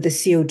area with the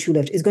CO2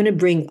 lift is going to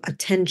bring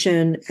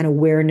attention and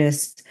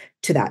awareness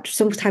to that,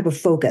 some type of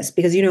focus,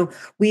 because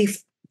we're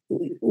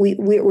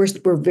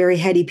very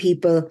heady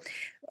people.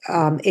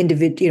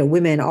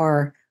 Women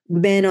are.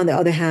 Men, on the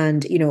other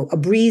hand, a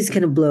breeze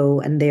can blow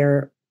and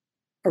they're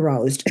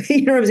aroused.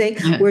 You know what I'm saying?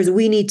 Yeah. Whereas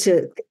we need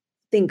to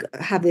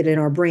have it in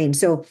our brain.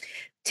 So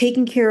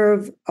taking care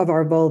of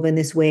our vulva in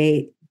this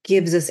way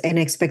gives us an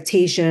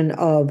expectation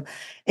of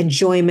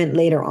enjoyment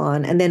later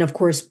on. And then, of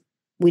course,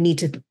 we need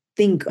to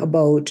think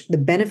about the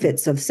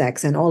benefits of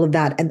sex and all of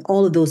that. And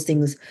all of those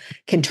things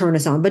can turn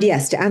us on. But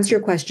yes, to answer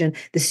your question,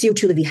 the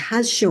CO2 levy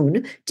has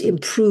shown to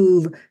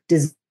improve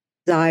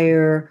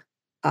desire,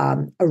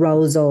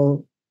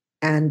 arousal,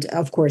 and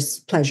of course,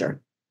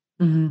 pleasure.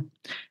 Hmm.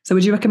 So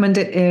would you recommend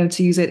it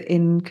to use it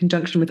in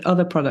conjunction with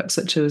other products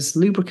such as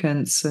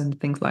lubricants and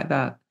things like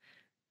that?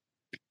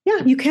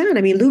 Yeah, you can.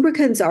 I mean,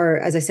 lubricants are,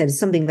 as I said,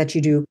 something that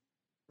you do,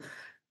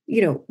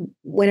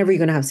 whenever you're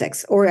going to have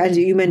sex, or as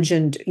you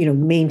mentioned,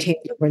 maintain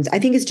lubricants. I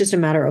think it's just a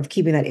matter of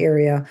keeping that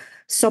area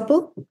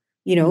supple,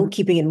 Mm-hmm.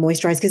 keeping it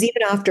moisturized. Because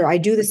even after I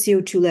do the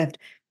CO2 lift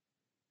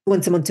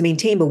once a month to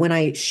maintain, but when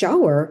I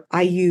shower,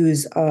 I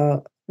use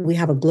we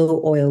have a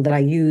glow oil that I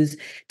use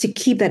to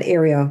keep that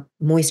area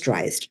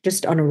moisturized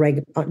just on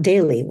a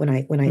daily when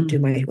I do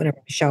my whenever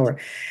I shower.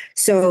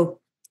 So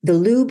the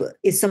lube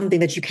is something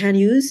that you can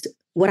use.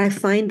 What I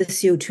find the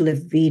CO2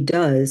 Lift V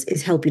does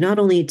is help you not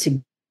only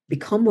to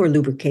become more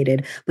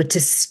lubricated, but to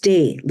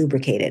stay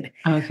lubricated.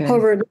 Okay.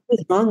 However,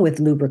 what's wrong with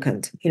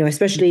lubricant?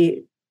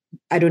 Especially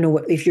I don't know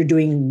what if you're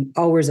doing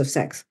hours of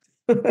sex.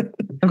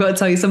 I've got to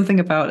tell you something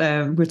about,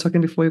 we were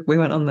talking before we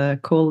went on the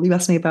call. You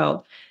asked me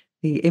about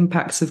the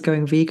impacts of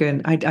going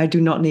vegan. I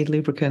do not need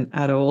lubricant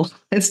at all.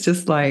 It's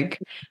just like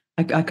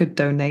I could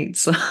donate.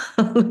 So,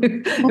 I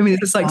mean,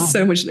 it's like Wow.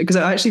 so much because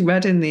I actually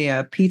read in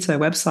the PETA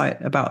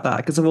website about that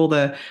because of all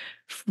the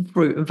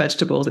fruit and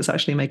vegetables. It's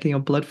actually making your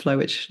blood flow,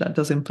 which that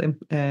does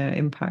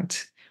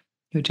impact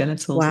your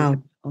genitals as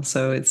Wow. well.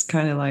 So it's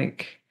kind of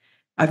like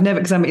I've never,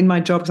 because I'm in my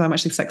job, because I'm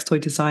actually a sex toy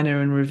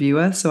designer and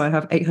reviewer. So I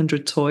have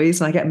 800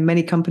 toys and I get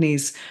many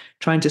companies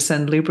trying to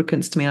send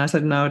lubricants to me. And I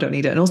said, no, I don't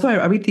need it. And also,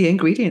 I read the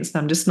ingredients and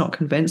I'm just not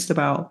convinced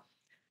about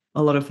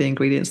a lot of the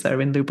ingredients that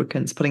are in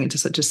lubricants, putting it to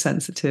such a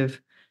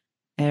sensitive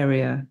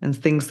area and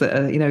things that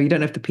are, you don't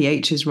know if the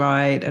pH is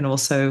right. And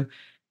also,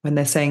 when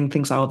they're saying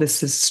things like, oh,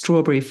 this is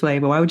strawberry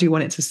flavor, why would you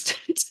want it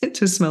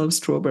to smell of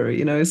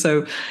strawberry?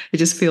 So it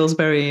just feels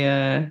very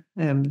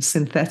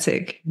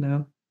synthetic.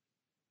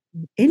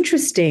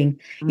 Interesting.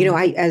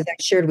 Mm. As I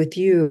shared with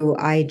you,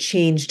 I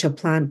changed to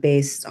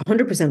plant-based,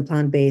 100%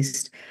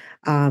 plant-based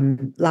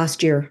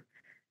last year.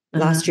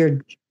 Uh-huh. Last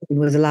year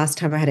was the last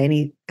time I had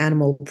any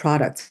animal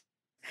products.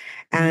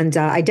 Mm. And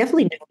I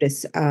definitely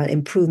notice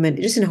improvement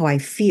just in how I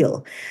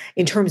feel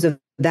in terms of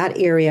that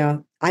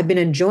area. I've been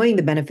enjoying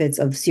the benefits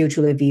of CO2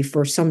 Live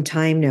for some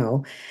time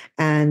now,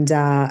 and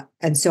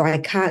so I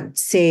can't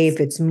say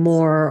if it's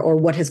more or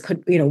what has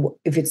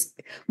if it's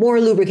more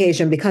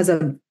lubrication because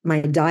of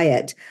my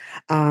diet.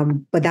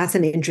 But that's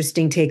an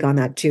interesting take on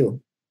that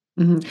too.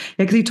 Yeah,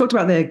 because you talked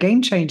about the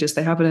game changers.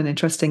 They have an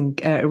interesting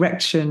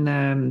erection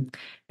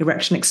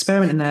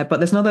experiment in there. But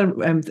there's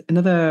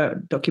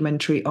another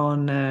documentary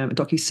on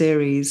docu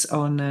series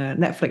on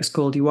Netflix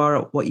called "You Are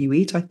What You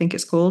Eat," I think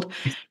it's called,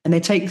 and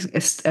they take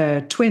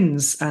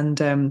twins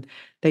and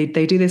they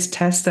do this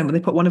test and they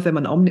put one of them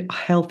on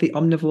healthy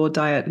omnivore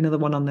diet, another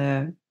one on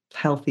their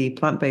healthy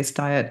plant-based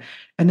diet,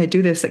 and they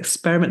do this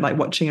experiment like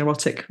watching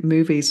erotic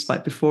movies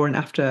like before and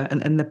after,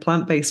 and the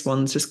plant-based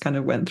ones just kind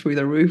of went through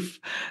the roof.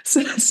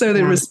 So the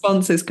Yeah.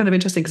 response is kind of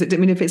interesting because I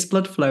mean, if it's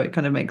blood flow, it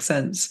kind of makes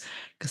sense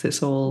because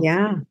it's all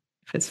Yeah.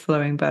 if it's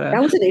flowing better.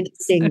 That was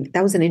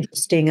an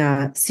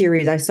interesting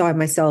series. I saw it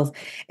myself.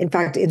 In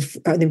fact,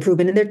 the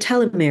improvement in their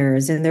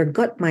telomeres and their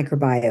gut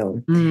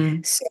microbiome.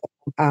 Mm, So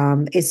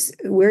it's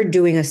we're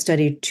doing a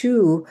study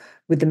too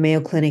with the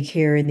Mayo Clinic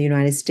here in the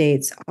United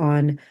States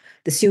on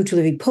the CO2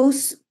 living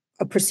post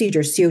a procedure,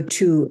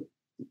 CO2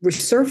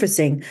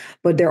 resurfacing,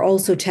 but they're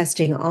also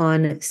testing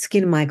on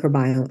skin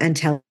microbiome and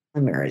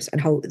telomeres and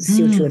how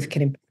CO2 lift mm,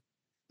 can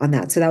on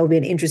that. So that will be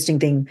an interesting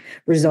thing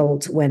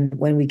result when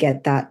we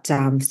get that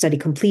study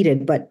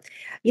completed. But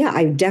yeah,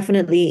 I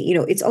definitely,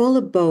 it's all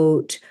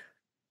about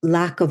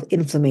lack of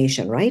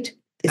inflammation, right?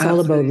 It's all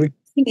about absolutely.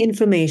 reducing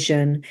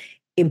inflammation,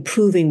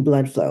 improving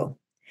blood flow.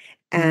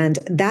 Mm, And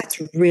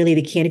that's really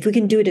the key. And if we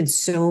can do it in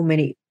so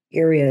many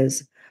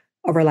areas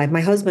of our life, my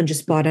husband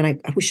just bought, and I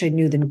wish I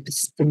knew the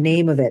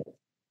name of it.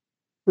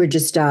 We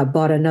just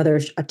bought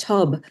a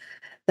tub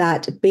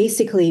that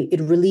basically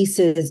it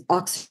releases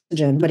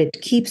oxygen, but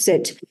it keeps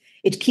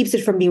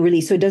it from being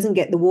released, so it doesn't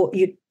get the water.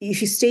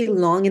 If you stay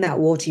long in that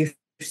water, your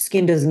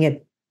skin doesn't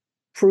get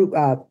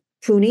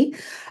pruny.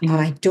 yeah.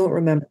 I don't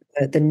remember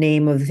the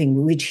name of the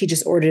thing. He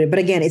just ordered it, but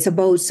again, it's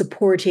about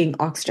supporting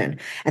oxygen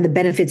and the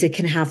benefits it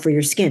can have for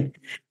your skin.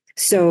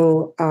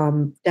 So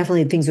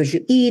definitely the things that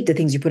you eat, the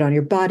things you put on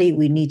your body,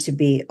 we need to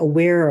be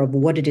aware of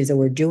what it is that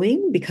we're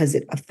doing because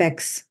it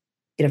affects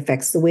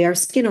the way our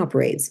skin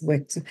operates,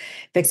 it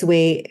affects the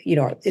way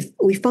if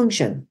we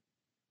function.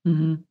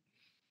 Hmm.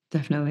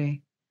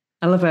 Definitely.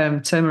 I love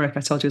turmeric. I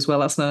told you as well.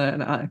 That's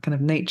a kind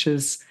of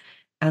nature's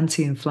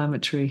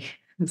anti-inflammatory.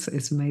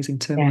 It's amazing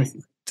turmeric.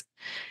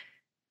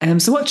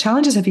 Yes. So what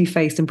challenges have you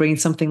faced in bringing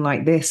something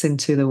like this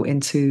into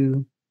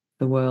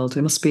the world?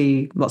 It must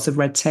be lots of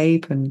red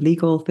tape and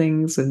legal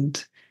things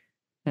and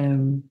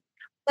um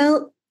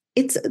Well,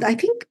 I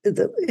think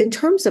in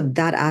terms of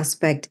that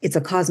aspect, it's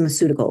a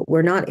cosmeceutical.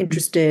 We're not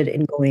interested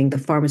in going the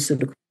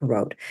pharmaceutical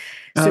route.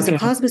 So it's a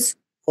okay.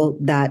 cosmeceutical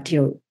that,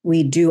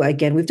 we do,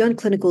 again, we've done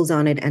clinicals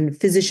on it and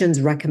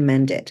physicians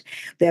recommend it.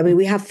 I mean,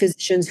 we have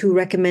physicians who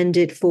recommend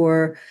it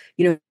for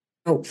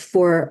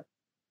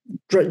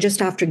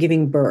just after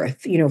giving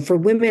birth. For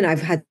women,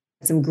 I've had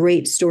some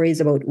great stories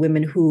about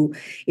women who,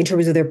 in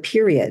terms of their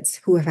periods,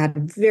 who have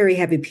had very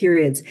heavy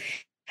periods,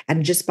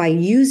 and just by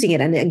using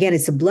it, and again,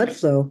 it's a blood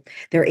flow,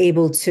 they're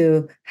able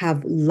to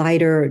have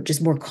lighter,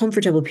 just more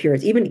comfortable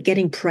periods, even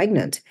getting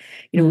pregnant.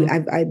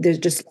 There's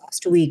just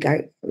last week,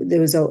 there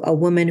was a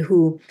woman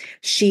who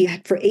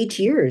for 8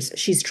 years,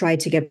 she's tried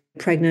to get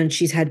pregnant.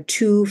 She's had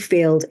two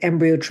failed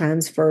embryo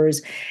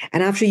transfers.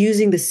 And after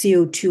using the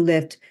CO2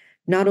 lift,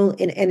 not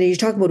only, and you're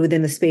talking about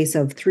within the space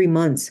of 3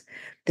 months,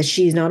 that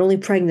she's not only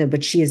pregnant,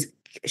 but she's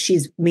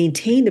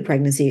maintained the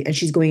pregnancy and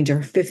she's going to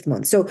her fifth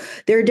month. So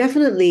there are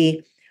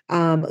definitely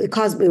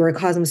we're a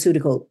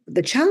cosmeceutical.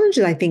 The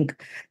challenges I think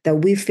that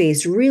we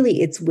face really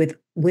it's with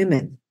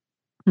women,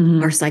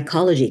 our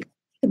psychology.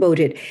 Think about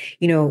it,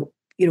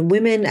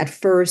 women at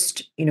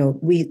first,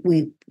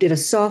 we did a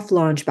soft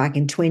launch back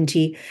in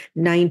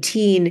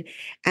 2019,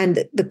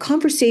 and the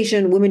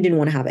conversation, women didn't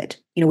want to have it.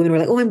 Women were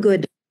like, "Oh, I'm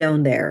good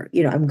down there.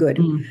 I'm good."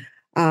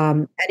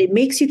 And it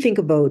makes you think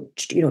about,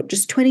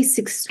 just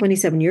 26,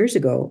 27 years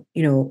ago,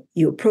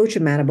 you approach a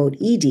man about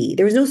ED.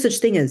 There was no such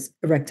thing as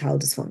erectile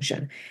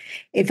dysfunction.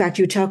 In fact,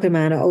 you talk to a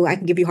man, "Oh, I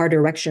can give you harder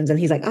erections." And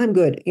he's like, "I'm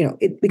good,"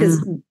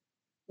 because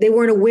they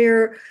weren't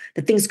aware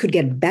that things could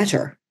get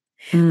better.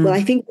 Well,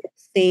 I think the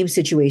same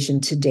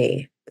situation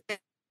today.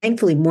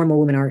 Thankfully, more and more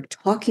women are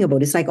talking about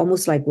it. It's like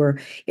almost like we're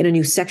in a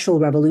new sexual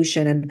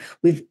revolution. And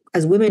we've,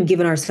 as women,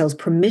 given ourselves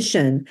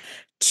permission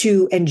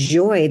to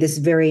enjoy this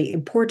very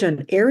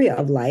important area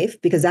of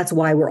life, because that's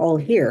why we're all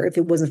here. If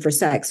it wasn't for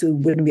sex, we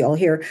wouldn't be all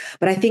here.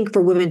 But I think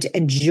for women to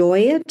enjoy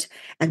it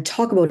and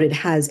talk about it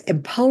has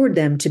empowered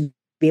them to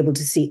be able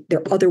to see there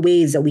are other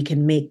ways that we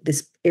can make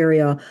this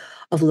area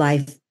of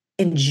life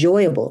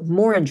enjoyable,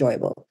 more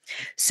enjoyable.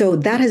 So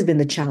that has been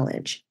the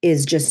challenge,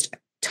 is just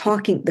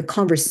talking, the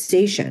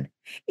conversation.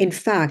 In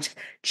fact,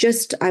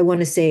 just I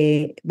want to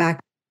say back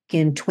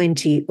in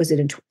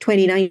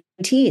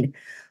 2019,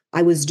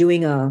 I was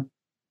doing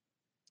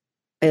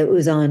it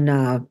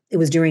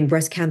was during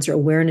Breast Cancer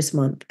Awareness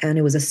Month, and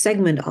it was a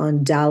segment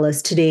on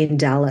Dallas, Today in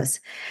Dallas.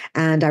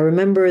 And I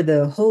remember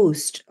the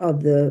host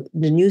of the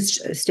news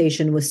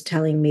station was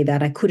telling me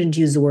that I couldn't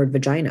use the word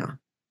vagina.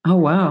 Oh,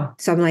 wow.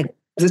 So I'm like,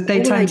 is this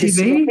daytime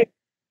TV?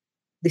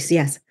 This,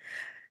 yes.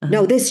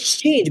 No, this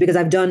changed because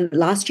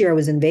last year I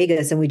was in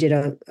Vegas and we did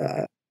a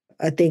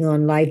thing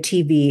on live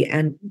TV,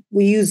 and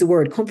we used the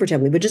word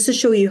comfortably, but just to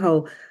show you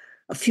how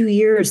a few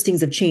years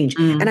things have changed.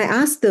 And I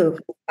asked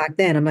back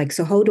then, I'm like,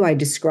 "So how do I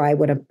describe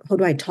how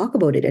do I talk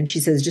about it?" And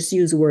she says, "Just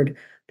use the word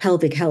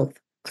pelvic health."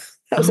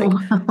 I was like,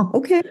 wow.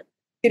 "Okay."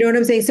 You know what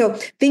I'm saying? So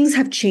things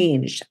have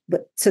changed,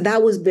 so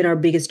that was been our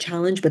biggest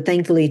challenge. But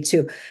thankfully,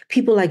 to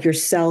people like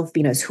yourself,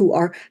 Venus, who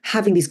are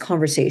having these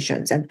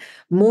conversations, and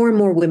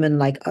more women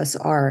like us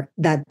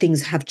that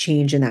things have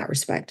changed in that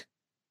respect.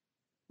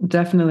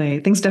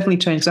 Definitely. Things definitely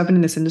changed. I've been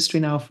in this industry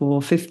now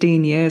for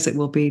 15 years, it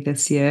will be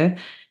this year.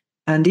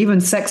 And even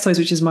sex toys,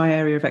 which is my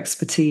area of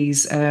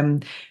expertise.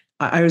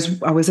 I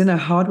was in a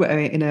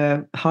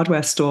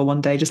hardware store one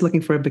day just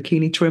looking for a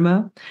bikini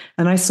trimmer,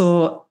 and I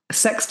saw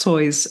sex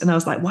toys, and I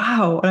was like,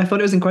 wow. And I thought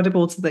it was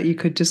incredible that you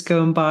could just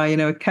go and buy,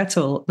 a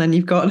kettle, and then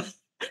you've got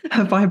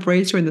a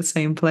vibrator in the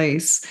same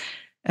place.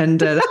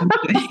 And I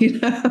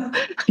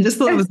just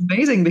thought it was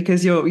amazing,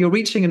 because you're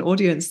reaching an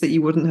audience that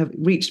you wouldn't have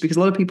reached, because a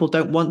lot of people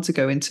don't want to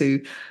go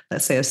into,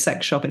 let's say, a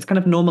sex shop. It's kind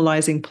of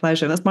normalizing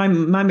pleasure. That's my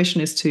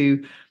mission, is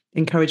to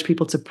encourage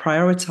people to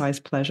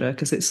prioritize pleasure,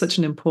 because it's such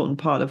an important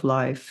part of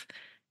life.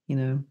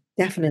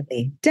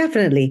 Definitely.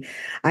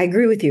 I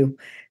agree with you.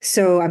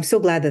 So I'm so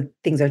glad that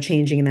things are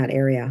changing in that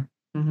area.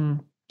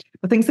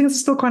 I think things are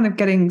still kind of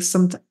getting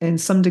in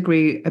some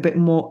degree a bit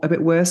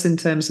worse in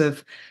terms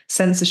of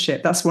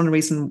censorship. That's one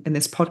reason in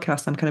this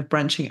podcast I'm kind of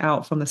branching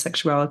out from the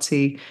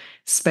sexuality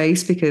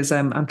space, because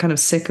I'm kind of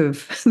sick of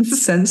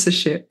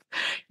censorship.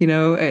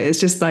 It's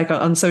just like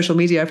on social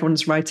media,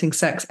 everyone's writing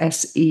sex,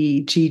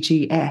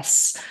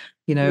 SEGGS.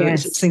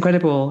 Yes. It's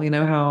incredible,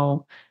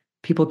 how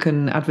people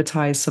can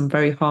advertise some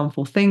very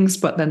harmful things,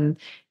 but then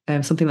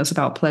something that's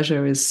about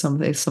pleasure is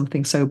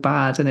something so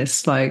bad, and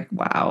it's like,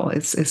 wow,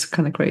 it's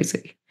kind of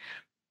crazy.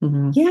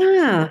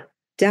 Yeah,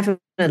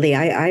 definitely.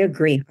 I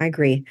agree.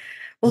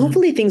 Well,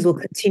 hopefully things will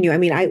continue. I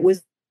mean, I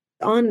was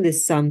on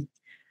this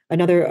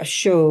another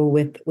show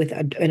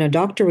and a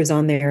doctor was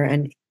on there,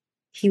 and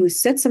he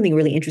said something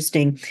really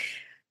interesting.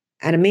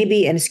 And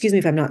excuse me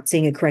if I'm not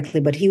saying it correctly,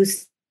 but he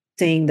was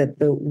saying that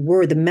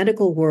the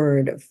medical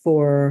word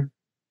for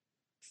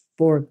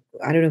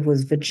I don't know if it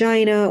was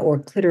vagina or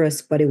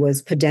clitoris, but it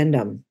was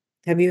pudendum.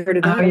 Have you heard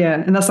of that? Oh yeah,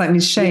 and that's like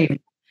means shame.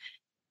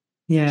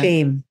 Yeah.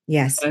 Shame.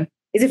 Yes.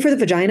 Is it for the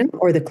vagina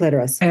or the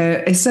clitoris?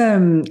 It's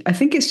I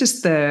think it's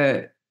just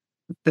the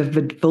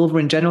vulva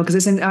in general, because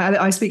it's in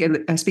I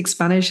speak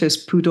Spanish as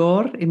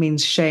pudor. It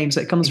means shame,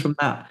 so it comes from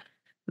that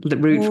the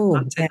root from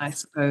Latin, yes. I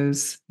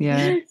suppose.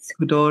 Yeah, Yes.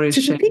 pudor is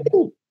shame.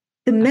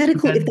 The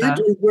medical, if that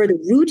is where the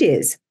root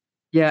is.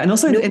 Yeah, and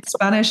also in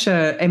Spanish,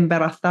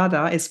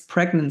 embarazada is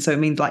pregnant, so it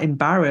means like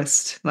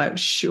embarrassed. Like,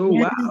 sure,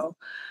 yes. wow,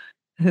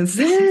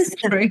 it's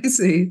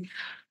crazy.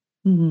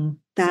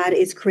 That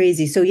is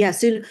crazy. So yeah,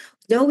 so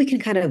now we can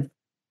kind of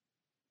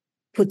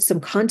put some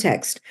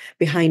context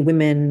behind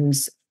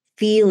women's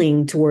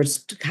feeling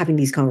towards having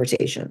these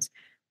conversations.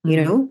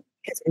 You know,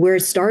 it's where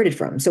it started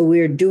from. So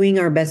we're doing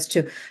our best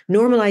to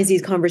normalize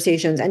these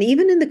conversations, and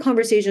even in the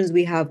conversations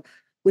we have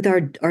with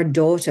our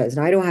daughters.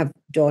 And I don't have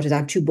daughters; I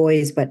have two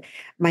boys, but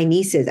my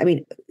nieces. I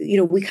mean,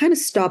 we kind of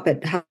stop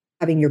at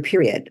having your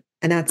period,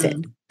 and that's it.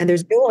 And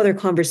there's no other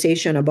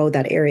conversation about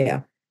that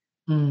area.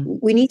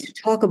 We need to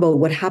talk about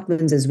what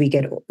happens as we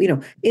get,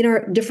 in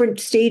our different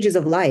stages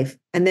of life.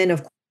 And then,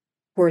 of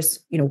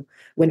course,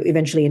 when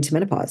eventually into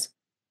menopause.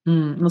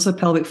 Also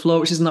pelvic floor,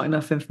 which is not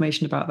enough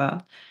information about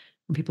that.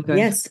 When people go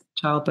through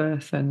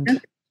childbirth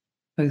and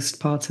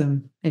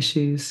postpartum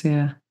issues.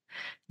 Yeah.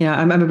 Yeah,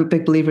 I'm a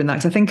big believer in that.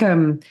 'Cause I think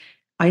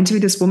I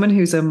interviewed this woman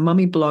who's a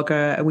mummy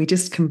blogger, and we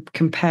just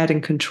compared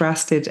and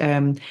contrasted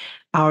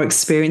our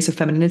experience of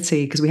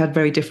femininity, because we had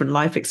very different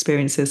life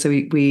experiences. So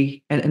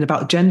and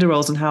about gender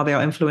roles and how they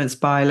are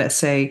influenced by, let's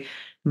say,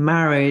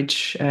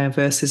 marriage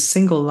versus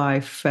single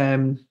life,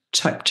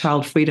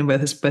 child freedom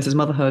versus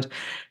motherhood.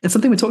 And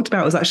something we talked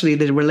about was actually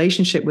the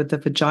relationship with the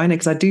vagina,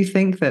 because I do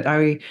think that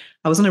I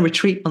was on a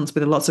retreat once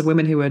with lots of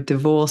women who were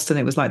divorced, and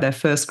it was like their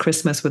first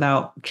Christmas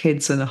without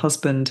kids and a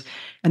husband,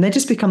 and they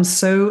just become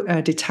so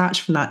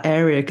detached from that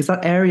area, because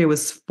that area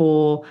was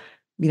for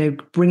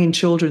bringing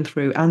children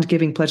through and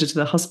giving pleasure to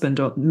the husband,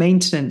 or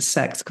maintenance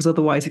sex, because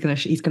otherwise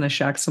he's gonna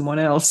shag someone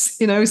else.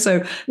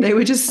 So they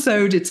were just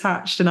so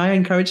detached, and I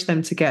encouraged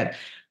them to get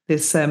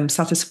this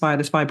satisfier,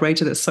 this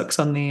vibrator that sucks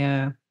on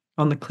the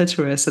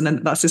clitoris, and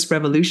then that's just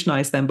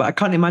revolutionized them. But I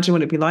can't imagine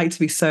what it'd be like to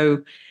be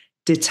so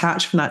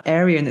detached from that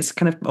area, and it's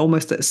kind of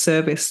almost at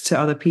service to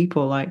other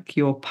people, like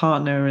your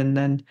partner, and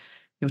then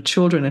your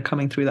children are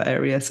coming through that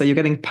area. So you're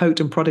getting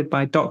poked and prodded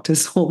by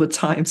doctors all the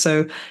time.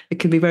 So it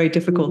can be very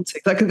difficult.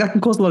 That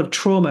can cause a lot of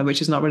trauma,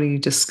 which is not really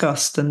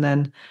discussed. And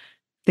then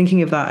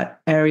thinking of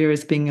that area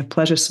as being a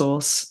pleasure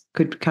source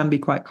can be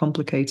quite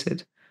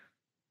complicated.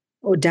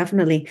 Oh,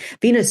 definitely.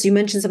 Venus, you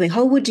mentioned something.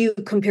 How would you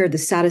compare the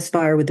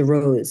Satisfier with the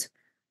Rose?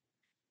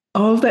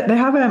 Oh, they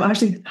have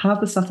actually have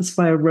the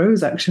Satisfier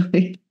Rose,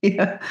 actually.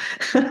 Yeah.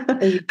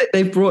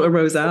 They've brought a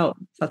Rose out,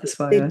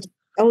 Satisfier.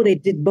 They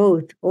did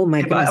both. Oh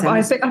my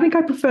goodness. I think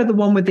I prefer the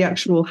one with the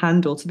actual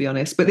handle, to be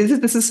honest. But this is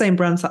the same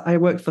brand. I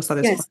work for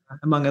Satisfier,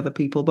 among other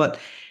people. But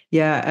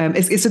yeah,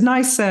 it's a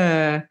nice.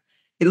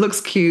 It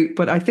looks cute,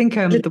 but I think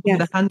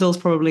the handle's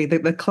probably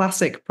the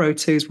classic Pro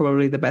 2 is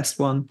probably the best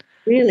one.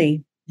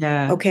 Really?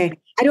 Yeah. Okay.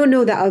 I don't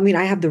know that. I mean,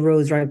 I have the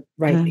Rose right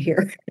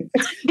here,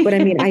 but I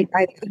mean, I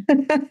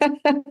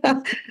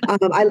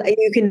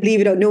you can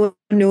leave it out. No one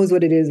knows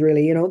what it is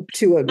really, I mean,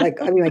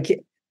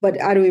 but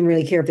I don't even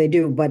really care if they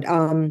do. But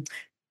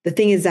the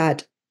thing is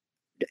that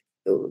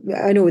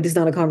I know this is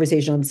not a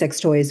conversation on sex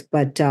toys,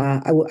 but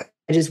I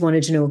just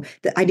wanted to know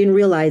that I didn't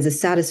realize a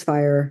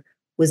Satisfier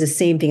was the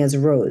same thing as a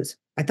Rose.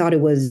 I thought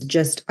it was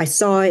I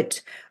saw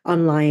it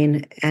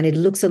online, and it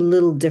looks a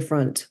little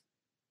different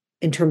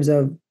in terms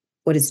of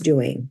what it's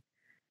doing.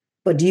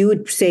 But you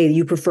would say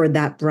you prefer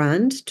that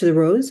brand to the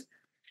Rose?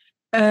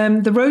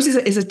 The Rose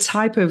is a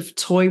type of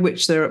toy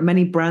which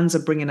many brands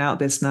are bringing out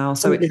this now.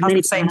 So it has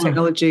the same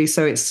technology.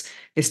 So it's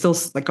still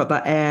like got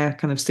that air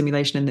kind of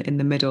stimulation in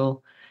the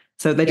middle.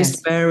 So they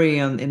just vary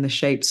in the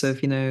shapes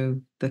of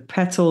the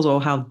petals or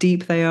how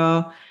deep they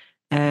are.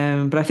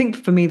 But I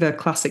think for me the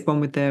classic one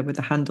with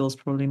the handle is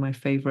probably my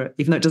favorite,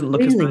 even though it doesn't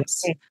look as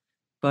nice. Okay.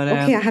 But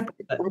I have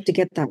to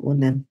get that one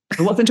then.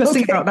 But what's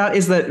interesting about that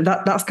is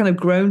that's kind of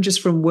grown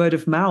just from word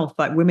of mouth,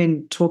 like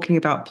women talking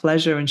about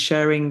pleasure and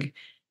sharing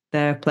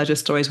their pleasure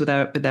stories with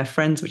their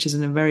friends, which is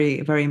a very,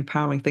 very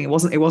empowering thing. It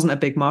wasn't a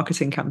big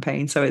marketing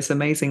campaign, so it's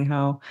amazing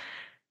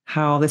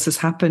how this has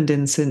happened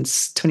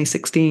since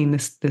 2016.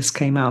 This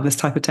came out, this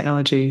type of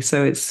technology,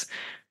 so it's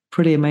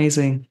pretty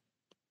amazing.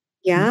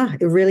 Yeah,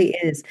 it really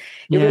is.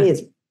 It really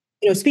is.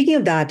 Speaking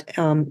of that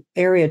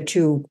area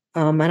too,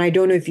 and I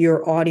don't know if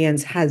your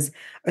audience is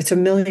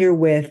familiar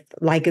with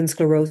lichen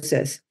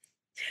sclerosis,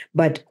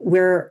 but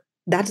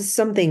that is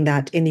something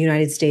that in the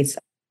United States,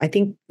 I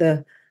think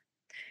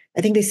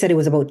they said it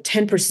was about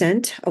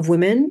 10% of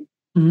women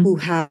who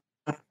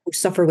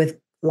suffer with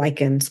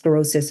lichen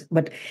sclerosis,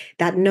 but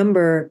that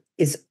number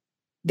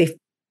they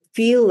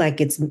feel like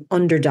it's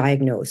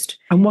underdiagnosed.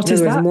 And what is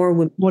that?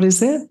 What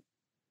is it?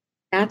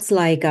 That's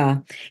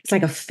it's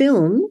like a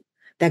film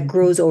that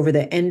grows over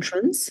the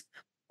entrance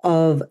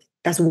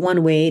that's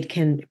one way it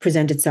can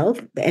present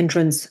itself, the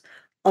entrance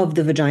of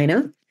the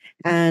vagina.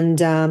 And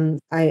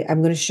I'm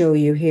going to show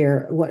you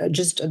here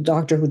just a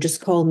doctor who just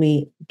called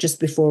me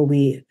just before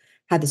we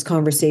had this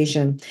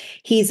conversation.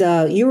 He's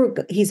a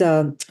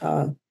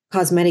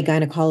cosmetic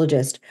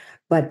gynecologist,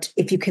 but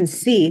if you can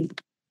see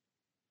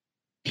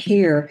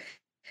here,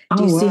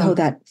 do you see how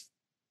that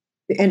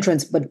the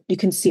entrance, but you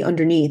can see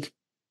underneath.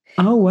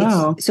 Oh,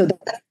 wow. So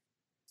that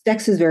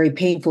sex is very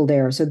painful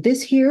there. So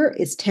this here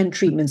is 10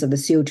 treatments of the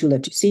CO2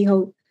 lift. You see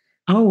how?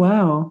 Oh,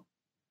 wow.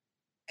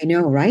 I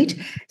know, right?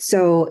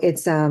 So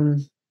it's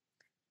another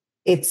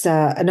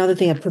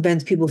thing that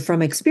prevents people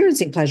from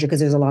experiencing pleasure because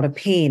there's a lot of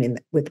pain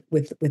with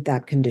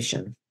that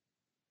condition.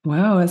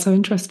 Wow, that's so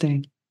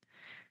interesting.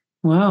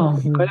 Wow,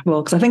 Mhm.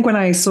 incredible. Because I think when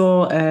I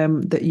saw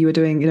that you were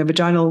doing,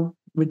 vaginal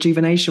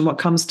rejuvenation, what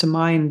comes to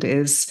mind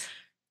is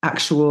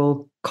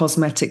actual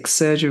cosmetic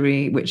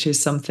surgery, which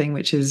is something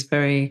which is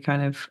very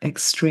kind of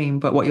extreme.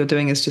 But what you're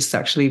doing is just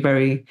actually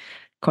very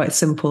quite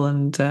simple,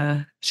 and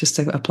it's just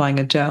applying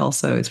a gel,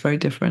 so it's very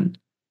different.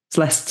 It's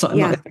not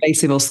Yeah.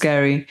 invasive or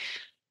scary.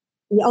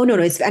 Yeah, oh, no,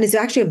 no. It's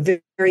actually a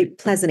very, very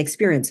pleasant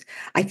experience.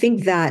 I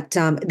think that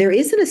there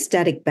is an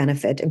aesthetic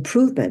benefit,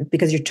 improvement,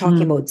 because you're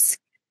talking Mm, about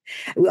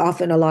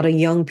often a lot of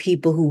young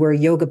people who wear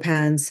yoga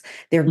pants.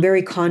 They're mm,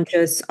 very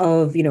conscious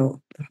of,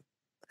 how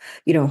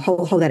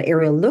that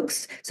area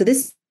looks. So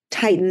this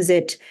tightens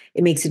it.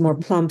 It makes it more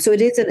plump. So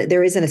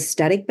there is an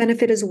aesthetic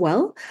benefit as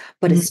well,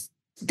 but mm. it's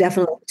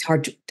definitely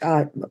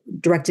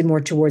directed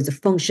more towards the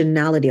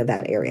functionality of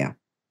that area.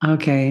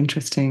 Okay,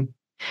 interesting.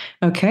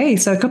 Okay,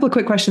 so a couple of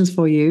quick questions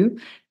for you.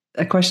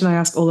 A question I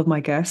ask all of my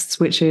guests,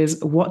 which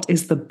is, what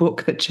is the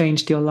book that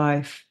changed your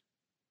life?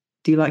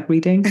 Do you like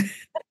reading?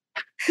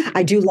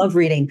 I do love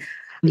reading.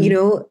 You Mm,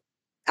 know,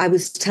 I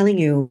was telling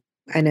you,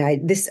 and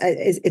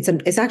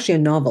it's actually a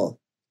novel.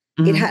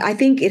 mm. I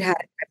think it had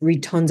I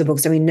read tons of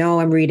books. I mean, now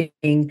I'm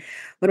reading.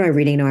 What am I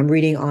reading now? I'm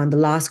reading on The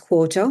Last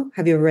Quarter.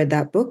 Have you ever read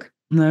that book?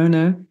 No,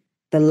 no.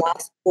 The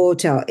Last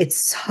Quarter.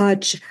 It's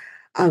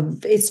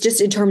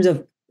just in terms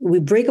of we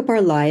break up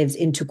our lives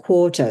into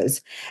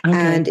quarters, Okay.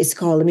 and it's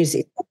called, let me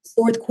see,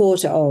 Fourth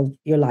Quarter of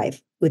Your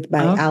Life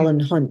by Okay.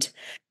 Alan Hunt.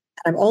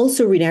 I'm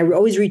also reading, I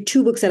always read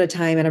two books at a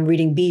time, and I'm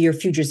reading Be Your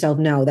Future Self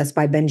Now. That's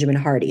by Benjamin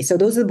Hardy. So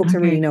those are the books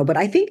I'm reading Okay. now. But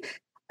I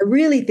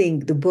really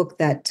think the book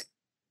that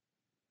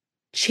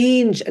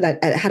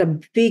had a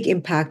big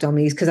impact on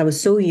me is because I was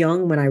so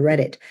young when I read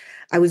it.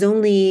 I was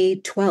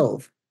only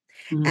 12,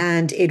 Mm.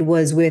 and it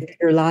was with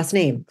Your Last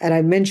Name. And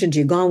I mentioned to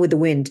you, Gone with the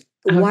Wind.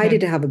 Why Okay.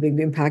 did it have a big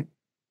impact?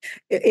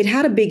 It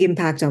had a big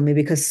impact on me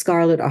because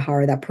Scarlett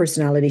O'Hara, that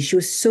personality, she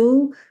was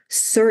so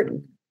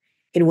certain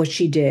in what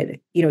she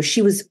did.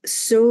 She was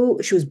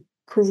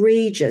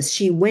courageous.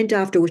 She went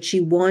after what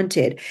she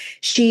wanted.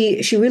 She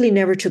really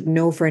never took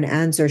no for an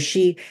answer.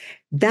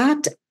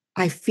 That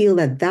I feel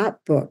that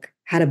book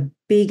had a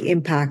big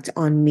impact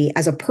on me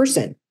as a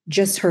person,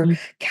 just her Mm.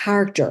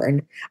 character.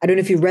 And I don't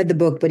know if you read the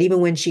book, but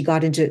even when she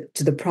got into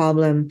the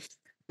problem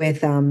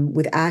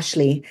with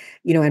Ashley,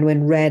 and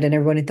when Red and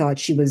everyone thought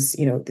she was,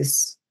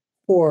 this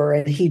whore,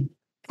 and he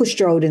pushed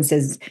her out and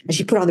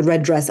she put on the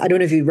red dress. I don't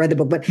know if you read the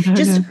book, but No,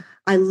 just no.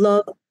 I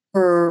love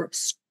her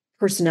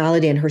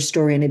personality and her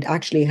story, and it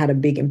actually had a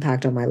big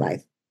impact on my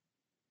life.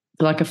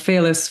 Like a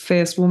fearless,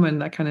 fierce woman,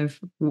 that kind of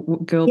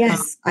girl power.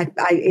 Yes,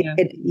 Yeah.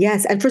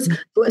 yes, and first,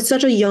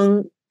 such a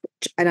young,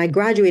 and I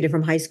graduated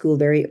from high school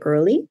very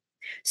early.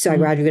 So I Mm.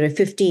 graduated at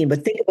 15,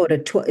 but think about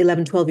a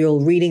 11,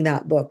 12-year-old reading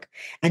that book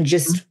and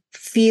just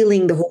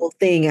feeling the whole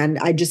thing. And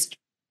I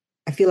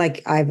feel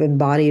like I've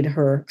embodied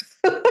her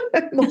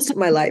most of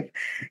my life.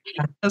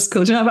 Yeah. That's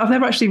cool. Do you know, I've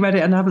never actually read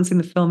it and I haven't seen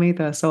the film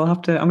either, so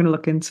I'm going to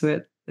look into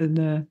it.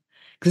 And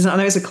because I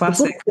know it's a The book,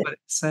 classic, but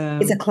it's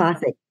it's a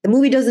classic. The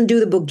movie doesn't do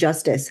the book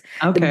justice.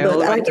 The okay. book,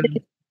 I'll I write like them.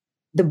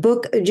 the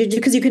book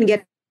because you can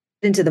get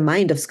into the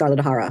mind of Scarlett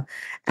O'Hara,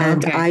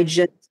 and Okay. I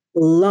just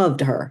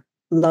loved her,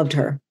 loved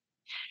her.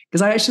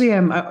 Because I actually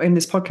in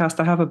this podcast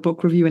I have a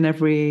book review in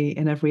every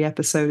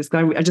episode.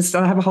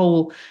 I have a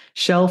whole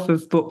shelf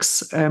of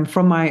books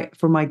from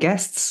my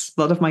guests.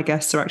 A lot of my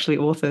guests are actually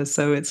authors,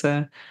 so it's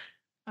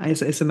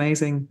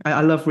amazing.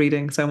 I love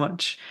reading so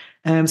much.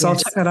 So I'll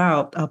check Yes, that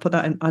out. I'll put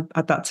that in,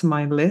 add that to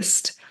my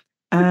list.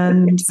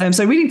 And yes.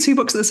 so reading two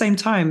books at the same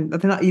time, I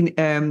think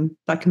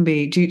that can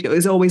be.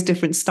 Is it always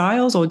different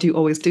styles, or do you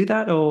always do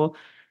that? Or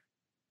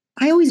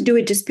I always do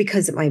it just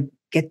because it might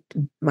get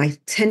my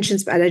attention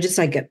span. I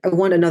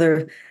want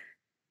mm,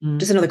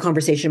 just another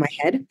conversation in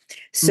my head.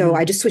 So mm,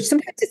 I just switch.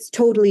 Sometimes it's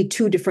totally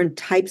two different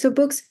types of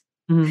books.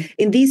 mm,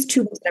 In these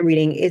two books I'm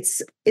reading,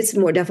 it's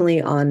more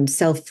definitely on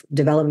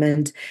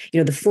self-development.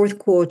 The fourth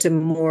quarter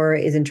more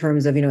is in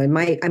terms of,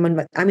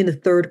 I'm in the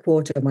third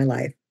quarter of my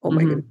life. Oh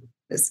my mm,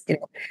 goodness.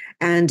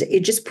 And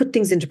it just put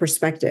things into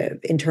perspective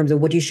in terms of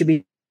what you should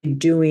be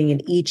doing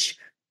in each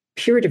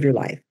period of your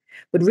life.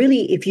 But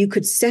really, if you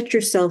could set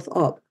yourself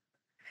up,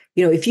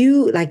 if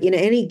you like in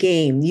any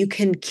game, you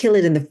can kill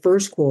it in the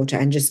first quarter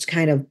and just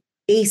kind of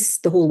ace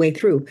the whole way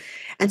through.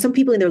 And some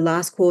people in their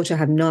last quarter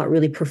have not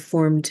really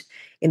performed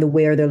in the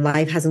way, or their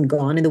life hasn't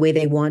gone in the way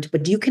they want,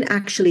 but you can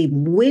actually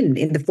win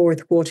in the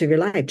fourth quarter of your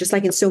life, just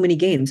like in so many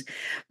games.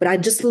 But I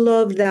just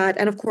love that.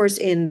 And of course,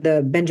 in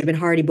the Benjamin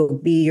Hardy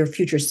book, Be Your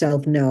Future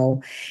Self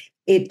Now,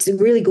 it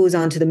really goes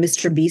on to the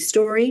Mr. Beast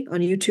story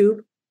on YouTube.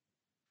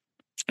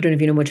 I don't know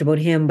if you know much about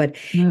him, but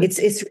no, it's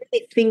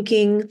really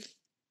thinking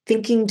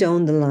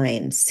down the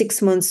line,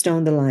 6 months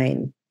down the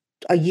line,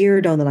 a year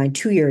down the line,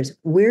 2 years,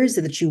 where is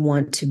it that you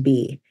want to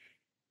be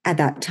at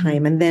that mm,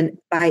 time? And then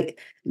by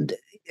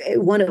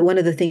one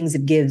of the things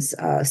it gives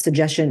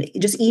suggestion,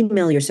 just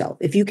email yourself.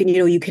 If you can,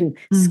 you can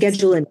mm,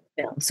 schedule an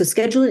email. So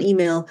schedule an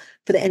email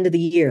for the end of the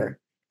year.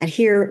 And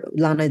here,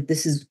 Lana,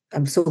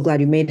 I'm so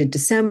glad you made it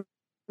December.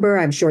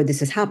 I'm sure this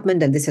has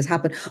happened and this has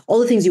happened, all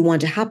the things you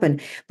want to happen,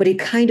 but it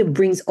kind of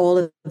brings all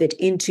of it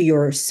into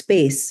your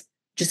space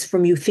just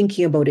from you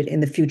thinking about it in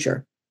the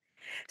future.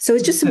 So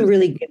it's just some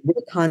really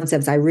good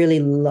concepts. I really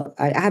love.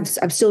 I'm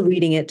still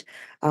reading it.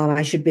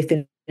 I should be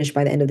finished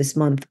by the end of this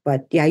month.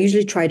 But yeah, I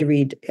usually try to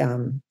read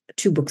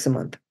 2 books a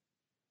month.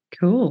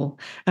 Cool.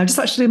 Just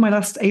actually, in my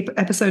last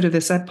episode of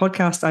this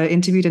podcast, I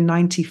interviewed a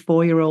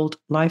 94-year-old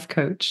life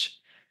coach.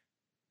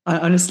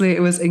 Honestly,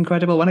 it was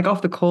incredible. When I got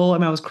off the call,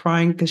 I was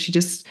crying because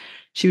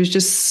she was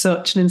just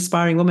such an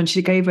inspiring woman.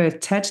 She gave a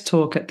TED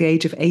talk at the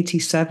age of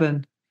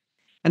 87.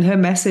 And her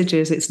message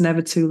is it's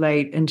never too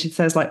late. And she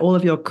says, like, all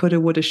of your coulda,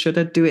 woulda,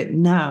 shoulda, do it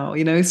now,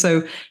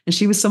 So, and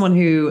she was someone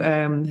who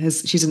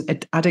she's an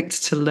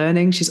addict to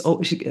learning.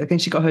 I think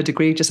she got her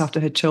degree just after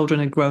her children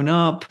had grown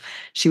up.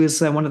 She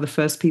was one of the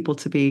first people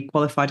to be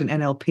qualified in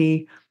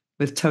NLP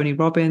with Tony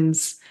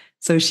Robbins.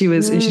 So and she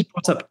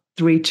brought up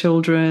 3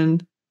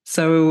 children.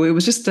 So it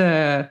was just,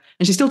 and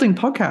she's still doing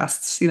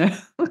podcasts,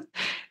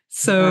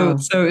 So, Wow.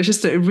 so it's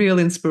just a real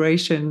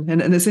inspiration.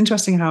 And it's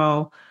interesting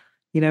how,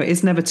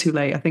 it's never too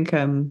late. I think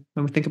when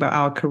we think about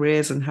our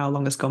careers and how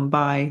long has gone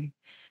by,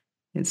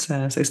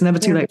 so it's never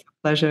too Yeah. late for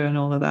pleasure and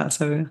all of that.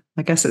 So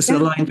I guess it's Yeah.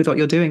 aligned with what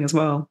you're doing as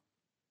well.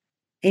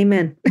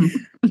 Amen.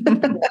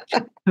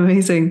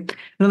 Amazing.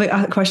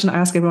 Another question I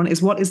ask everyone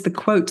is, what is the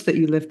quote that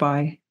you live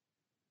by,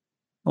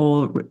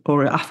 or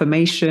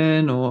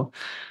affirmation, or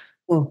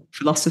Well,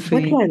 philosophy?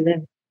 what do I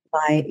live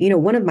by?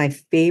 One of my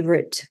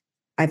favorite,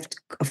 I've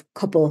a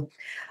couple,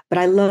 but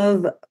I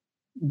love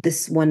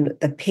this one,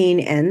 the pain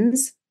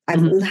ends.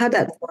 I've had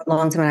that for a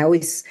long time.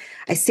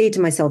 I say to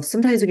myself,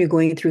 sometimes when you're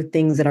going through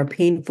things that are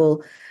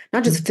painful,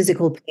 not just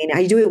physical pain,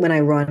 I do it when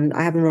I run.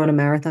 I haven't run a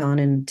marathon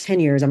in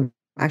 10 years. I'm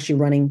actually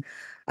running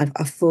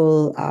a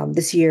full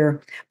this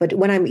year. But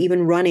when I'm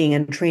even running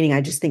and training,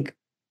 I just think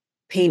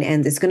pain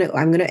ends.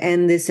 I'm gonna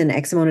end this in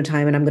X amount of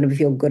time and I'm gonna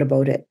feel good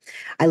about it.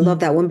 I love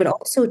that one. But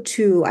also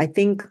too, I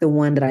think the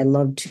one that I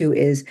love too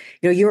is,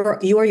 you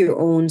are your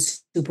own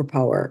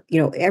superpower.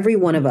 Every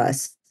one of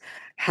us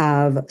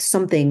have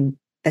something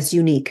that's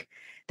unique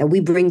that we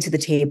bring to the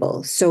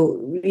table. So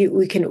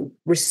we can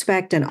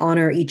respect and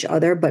honor each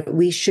other, but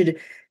we should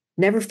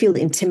never feel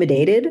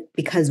intimidated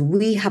because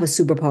we have a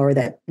superpower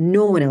that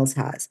no one else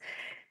has.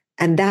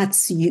 And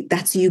that's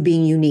you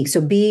being unique. So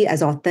be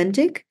as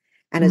authentic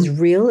and as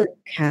real as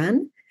you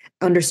can,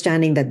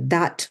 understanding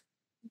that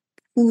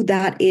who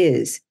that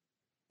is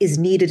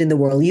needed in the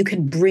world. You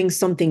can bring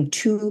something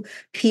to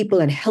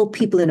people and help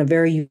people in a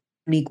very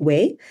unique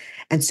way.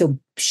 And so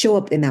show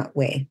up in that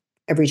way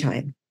every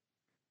time.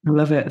 I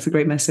love it. It's a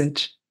great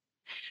message.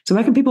 So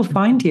where can people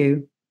find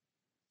you?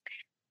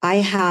 I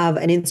have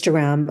an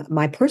Instagram.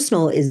 My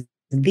personal is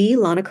the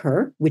Lana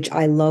Kerr, which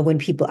I love when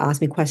people ask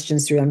me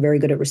questions through. I'm very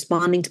good at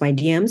responding to my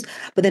DMs.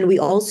 But then we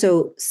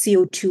also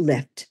CO2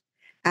 Lift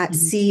at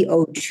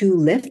CO2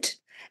 Lift.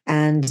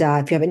 And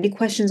if you have any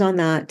questions on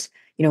that,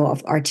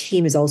 our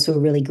team is also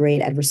really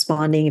great at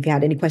responding. If you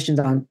had any questions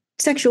on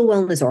sexual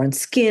wellness or on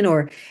skin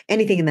or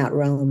anything in that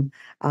realm,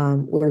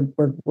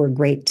 we're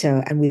great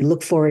and we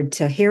look forward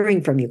to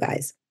hearing from you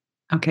guys.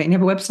 Okay. And you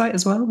have a website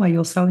as well where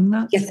you're selling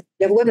that? Yes,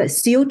 we have a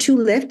website,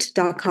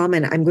 co2lift.com.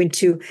 And I'm going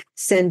to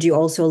send you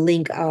also a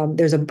link.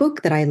 There's a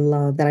book that I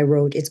love that I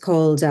wrote. It's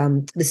called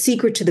The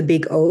Secret to the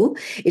Big O.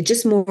 It's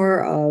just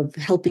more of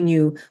helping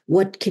you.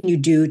 What can you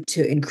do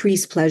to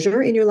increase pleasure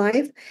in your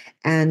life?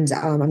 And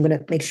I'm going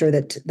to make sure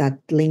that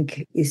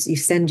link, you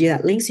send you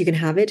that link so you can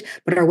have it.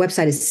 But our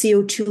website is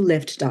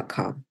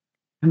co2lift.com.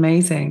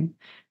 Amazing.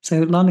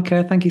 So Lana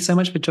Kerr, thank you so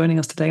much for joining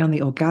us today on the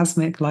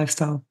Orgasmic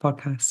Lifestyle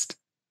Podcast.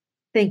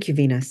 Thank you,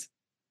 Venus.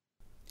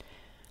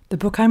 The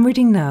book I'm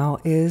reading now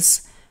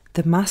is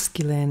The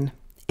Masculine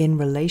in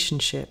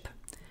Relationship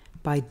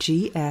by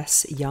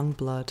G.S.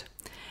 Youngblood.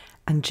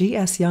 And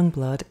G.S.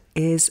 Youngblood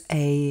is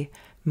a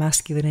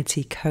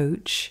masculinity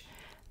coach,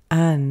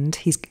 and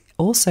he's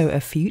also a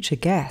future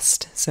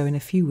guest. So in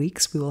a few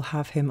weeks, we will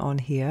have him on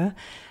here.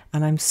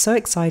 And I'm so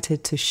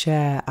excited to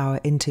share our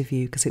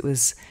interview because it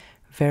was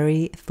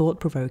very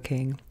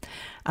thought-provoking.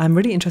 I'm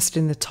really interested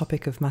in the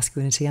topic of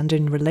masculinity and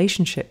in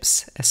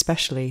relationships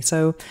especially.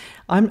 So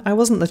I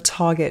wasn't the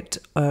target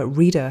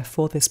reader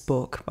for this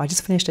book. I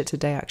just finished it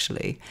today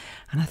actually,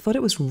 and I thought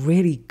it was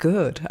really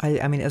good.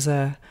 I mean,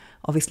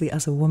 obviously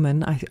as a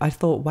woman, I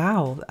thought,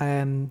 wow,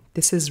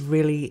 this is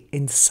really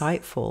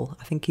insightful.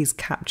 I think he's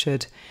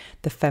captured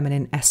the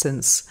feminine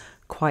essence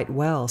quite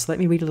well. So let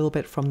me read a little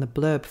bit from the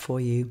blurb for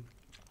you.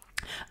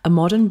 A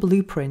modern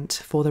blueprint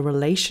for the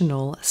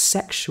relational,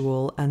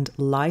 sexual, and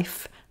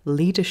life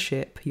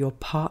leadership your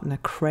partner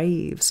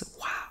craves.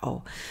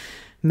 Wow.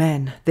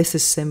 Men, this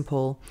is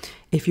simple.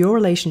 If your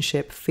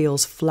relationship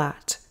feels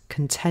flat,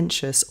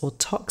 contentious, or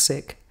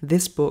toxic,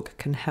 this book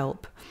can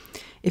help.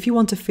 If you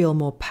want to feel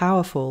more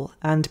powerful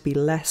and be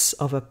less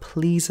of a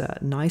pleaser,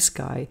 nice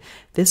guy,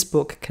 this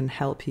book can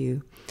help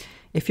you.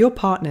 If your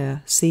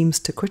partner seems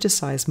to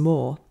criticize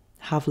more,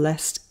 have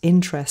less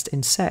interest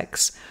in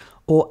sex,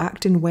 or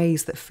act in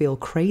ways that feel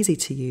crazy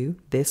to you,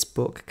 this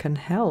book can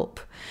help.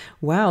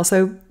 Wow.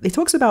 So it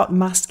talks about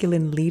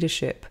masculine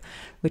leadership,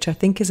 which I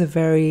think is a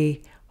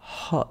very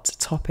hot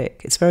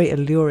topic. It's very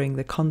alluring,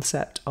 the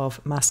concept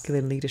of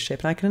masculine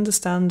leadership. And I can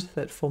understand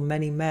that for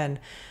many men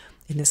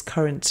in this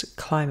current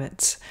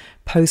climate,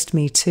 post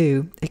Me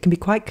Too, it can be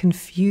quite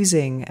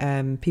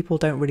confusing. People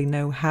don't really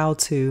know how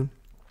to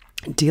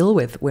deal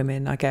with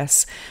women, I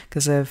guess,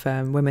 because of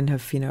women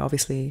have,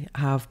 obviously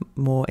have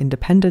more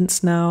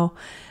independence now.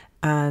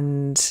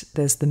 And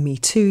there's the Me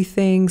Too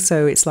thing.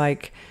 So it's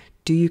like,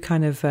 do you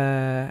kind of,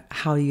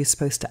 how are you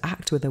supposed to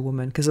act with a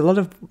woman? Because a lot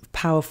of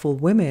powerful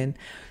women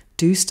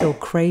do still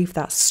crave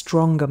that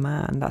stronger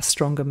man, that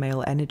stronger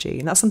male energy.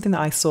 And that's something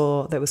that I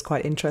saw that was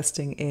quite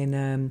interesting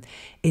in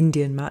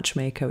Indian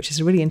Matchmaker, which is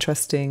a really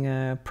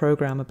interesting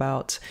program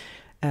about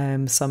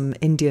some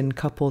Indian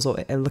couples or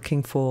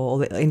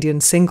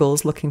Indian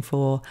singles looking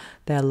for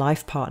their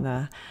life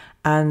partner.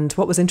 And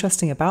what was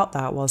interesting about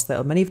that was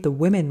that many of the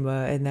women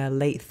were in their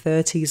late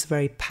 30s,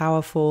 very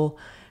powerful,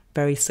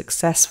 very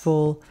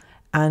successful,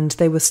 and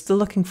they were still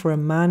looking for a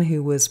man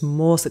who was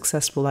more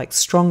successful, like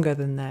stronger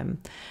than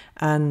them.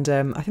 And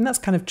I think that's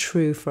kind of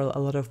true for a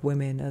lot of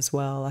women as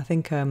well. I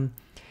think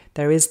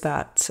there is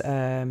that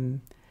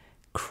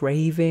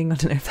craving, I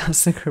don't know if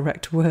that's the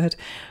correct word,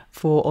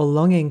 or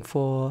longing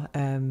for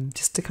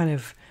just to kind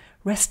of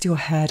rest your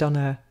head on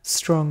a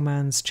strong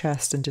man's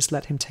chest and just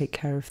let him take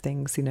care of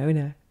things,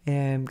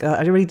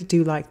 I really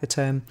do like the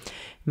term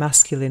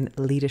masculine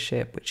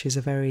leadership, which is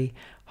a very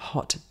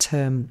hot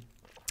term.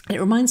 It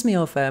reminds me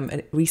of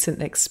a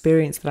recent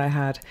experience that I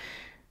had,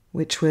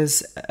 which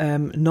was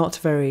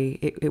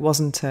it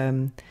wasn't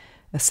a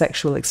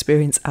sexual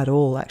experience at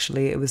all,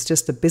 actually. It was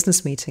just a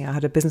business meeting. I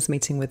had a business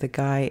meeting with a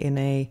guy in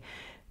a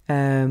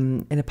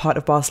part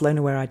of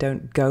Barcelona where I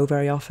don't go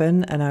very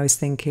often. And I was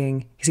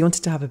thinking, because he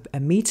wanted to have a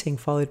meeting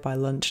followed by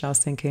lunch. And I was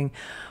thinking,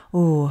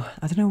 I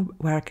don't know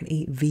where I can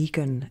eat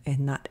vegan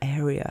in that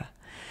area.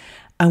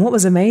 And what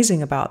was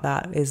amazing about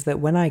that is that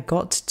when I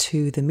got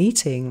to the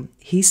meeting,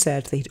 he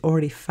said that he'd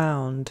already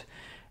found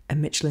a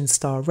Michelin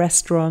star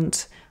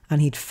restaurant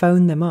and he'd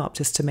phoned them up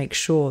just to make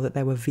sure that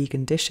there were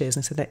vegan dishes.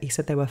 And so he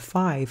said there were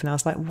 5. And I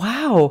was like,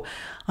 wow,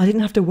 I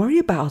didn't have to worry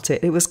about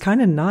it. It was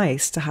kind of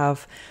nice to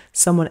have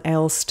someone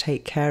else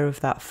take care of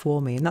that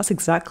for me. And that's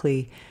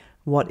exactly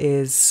what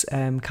is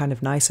kind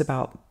of nice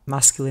about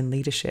masculine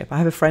leadership. I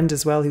have a friend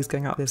as well who's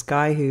going out with this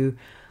guy who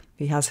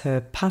he has her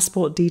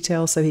passport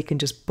details so he can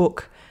just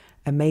book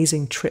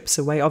amazing trips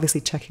away,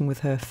 obviously checking with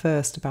her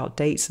first about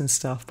dates and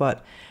stuff.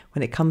 But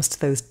when it comes to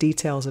those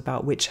details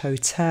about which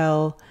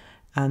hotel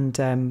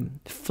and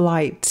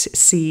flight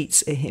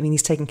seats, I mean,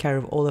 he's taking care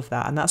of all of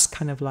that. And that's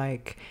kind of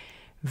like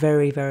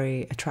very,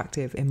 very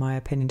attractive in my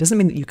opinion. Doesn't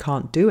mean that you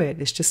can't do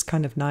it. It's just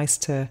kind of nice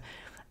to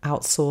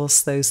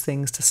outsource those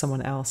things to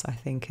someone else. I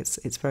think it's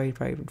very,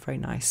 very, very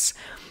nice.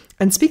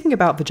 And speaking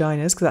about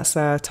vaginas, because that's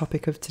our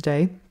topic of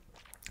today,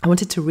 I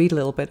wanted to read a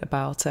little bit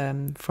about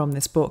from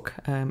this book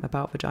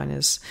about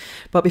vaginas.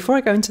 But before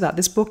I go into that,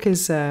 this book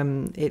is,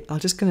 I'm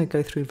just going to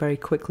go through very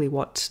quickly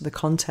what the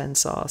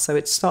contents are. So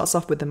it starts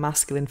off with the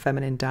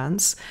masculine-feminine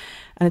dance.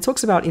 And it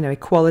talks about,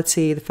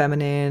 equality, the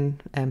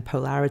feminine, and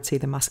polarity,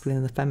 the masculine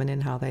and the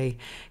feminine, how they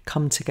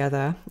come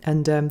together.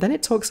 And then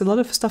it talks a lot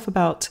of stuff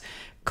about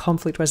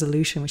conflict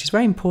resolution, which is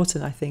very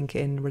important, I think,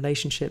 in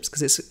relationships,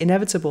 because it's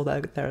inevitable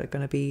that there are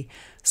going to be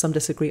some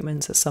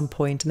disagreements at some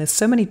point. And there's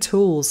so many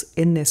tools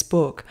in this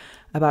book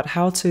about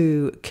how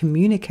to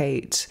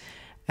communicate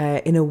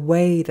in a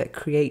way that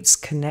creates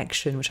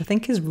connection, which I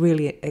think is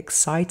really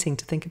exciting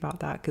to think about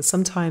that, because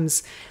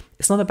sometimes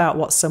it's not about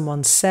what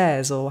someone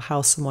says or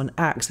how someone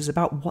acts, it's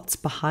about what's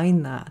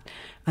behind that.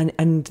 And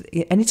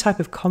any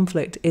type of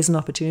conflict is an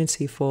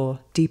opportunity for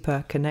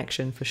deeper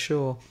connection, for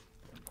sure.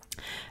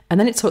 And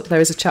then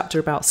there is a chapter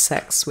about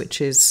sex, which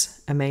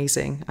is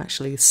amazing,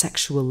 actually,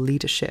 sexual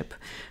leadership,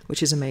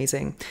 which is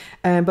amazing.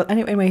 But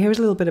anyway, here's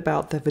a little bit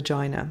about the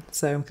vagina.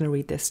 So I'm going to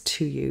read this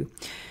to you.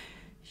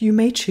 You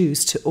may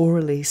choose to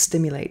orally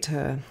stimulate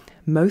her.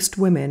 Most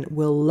women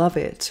will love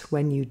it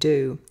when you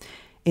do.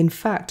 In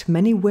fact,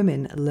 many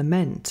women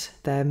lament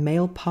their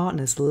male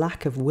partner's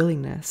lack of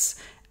willingness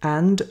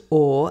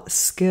and/or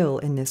skill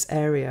in this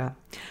area.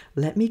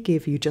 Let me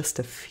give you just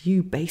a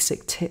few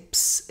basic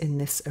tips in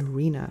this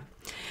arena.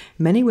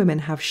 Many women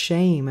have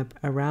shame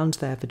around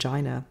their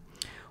vagina.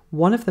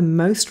 One of the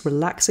most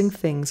relaxing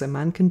things a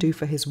man can do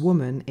for his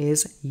woman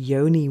is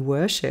yoni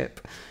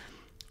worship,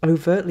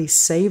 overtly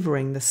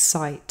savoring the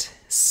sight,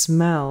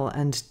 smell,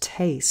 and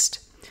taste.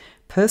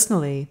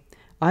 Personally,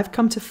 I've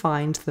come to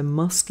find the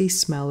musky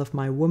smell of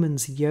my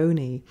woman's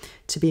yoni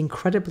to be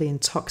incredibly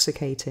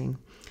intoxicating.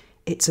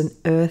 It's an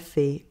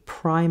earthy,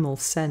 primal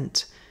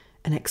scent,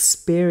 an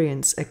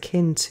experience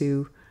akin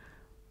to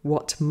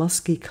what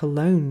musky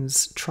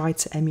colognes try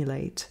to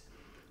emulate.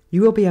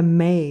 You will be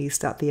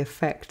amazed at the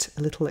effect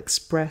a little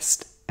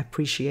expressed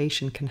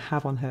appreciation can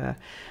have on her.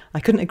 I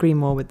couldn't agree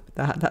more with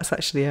that. That's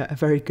actually a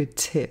very good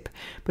tip.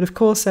 But of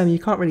course, you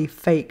can't really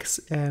fake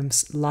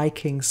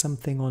liking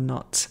something or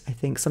not. I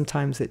think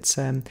sometimes it's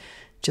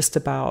just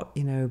about,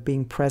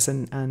 being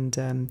present.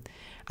 And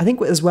I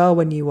think as well,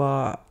 when you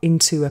are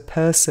into a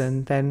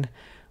person, then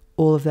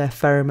all of their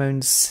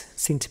pheromones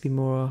seem to be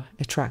more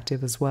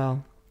attractive as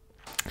well.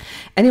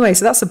 Anyway,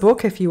 so that's a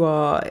book if you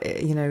are,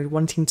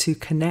 wanting to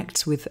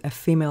connect with a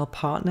female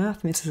partner. I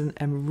think this is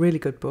a really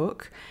good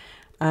book.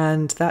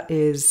 And that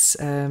is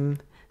The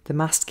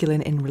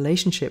Masculine in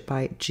Relationship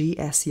by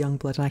G.S.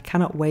 Youngblood. And I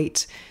cannot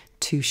wait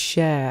to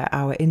share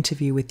our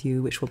interview with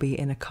you, which will be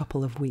in a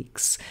couple of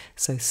weeks.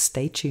 So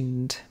stay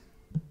tuned.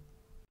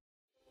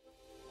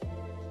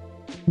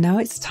 Now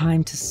it's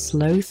time to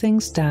slow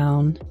things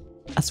down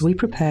as we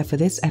prepare for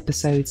this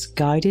episode's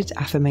guided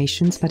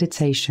affirmations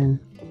meditation.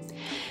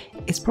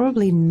 It's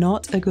probably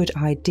not a good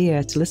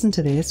idea to listen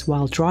to this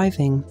while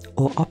driving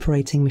or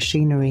operating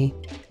machinery.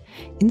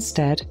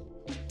 Instead,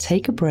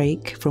 take a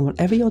break from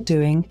whatever you're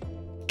doing,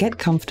 get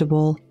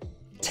comfortable,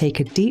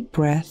 take a deep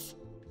breath,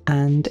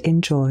 and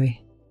enjoy.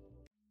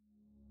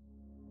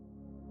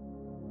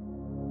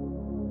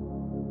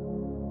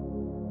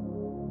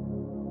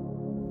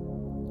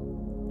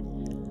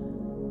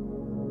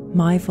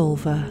 My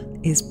vulva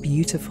is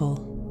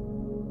beautiful.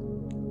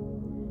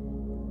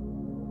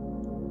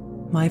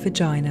 My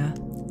vagina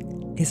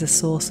is a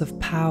source of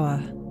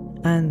power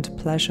and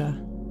pleasure.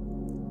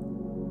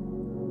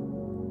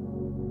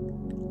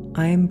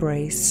 I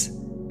embrace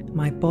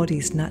my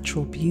body's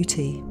natural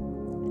beauty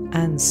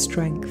and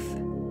strength.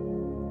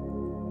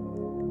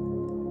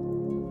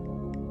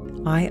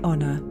 I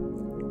honor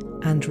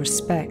and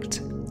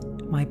respect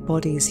my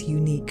body's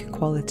unique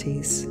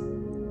qualities.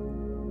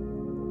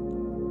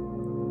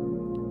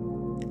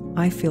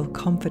 I feel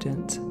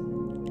confident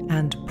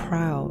and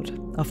proud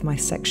of my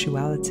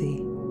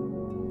sexuality.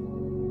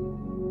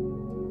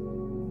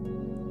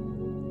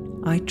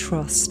 I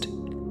trust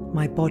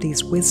my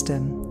body's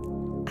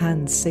wisdom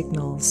and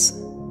signals.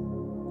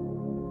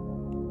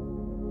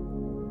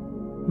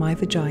 My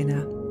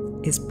vagina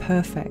is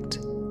perfect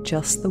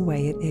just the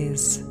way it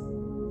is.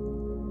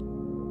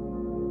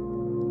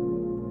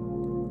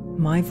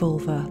 My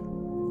vulva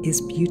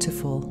is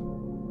beautiful.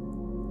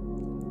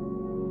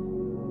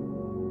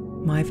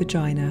 My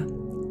vagina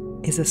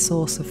is a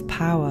source of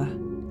power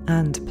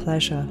and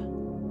pleasure.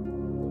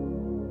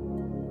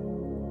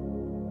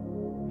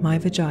 My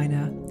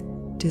vagina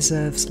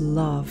deserves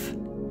love,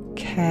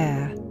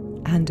 care,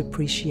 and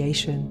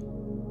appreciation.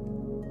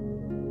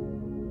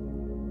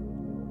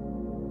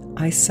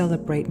 I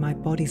celebrate my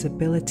body's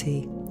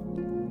ability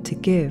to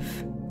give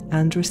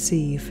and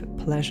receive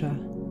pleasure.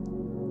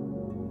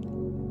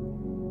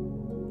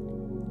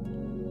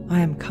 I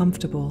am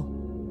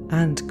comfortable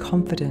and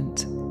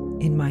confident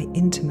in my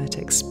intimate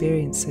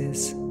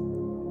experiences.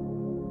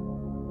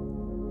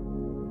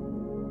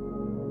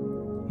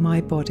 My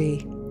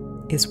body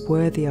is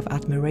worthy of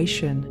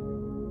admiration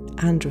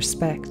and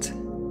respect.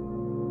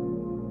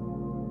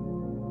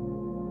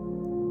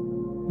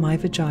 My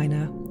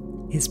vagina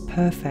is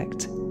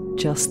perfect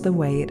just the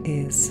way it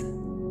is.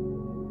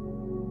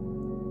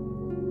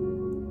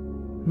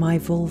 My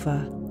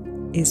vulva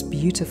is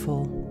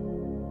beautiful.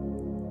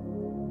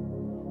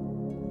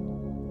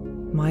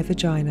 My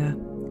vagina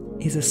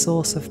is a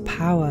source of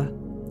power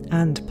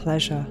and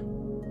pleasure.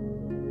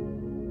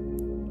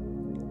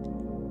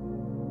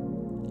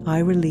 I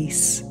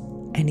release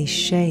any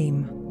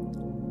shame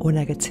or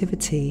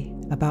negativity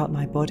about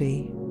my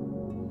body.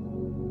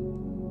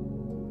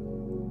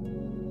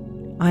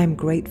 I am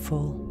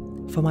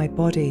grateful for my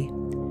body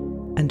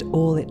and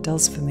all it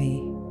does for me.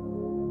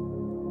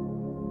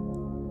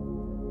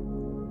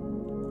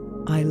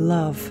 I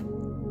love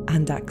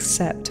and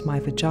accept my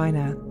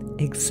vagina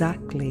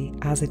exactly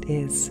as it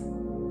is.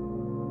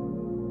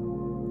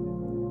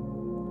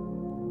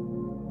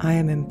 I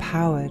am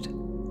empowered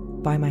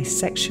by my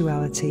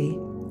sexuality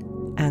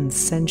and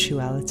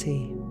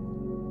sensuality.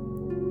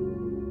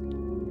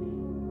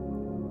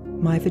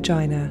 My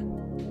vagina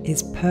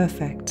is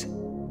perfect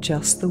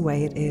just the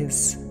way it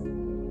is.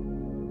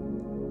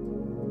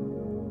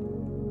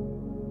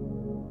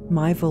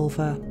 My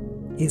vulva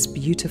is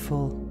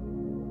beautiful.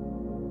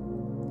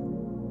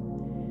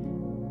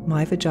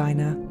 My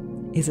vagina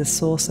is a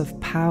source of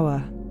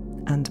power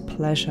and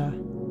pleasure.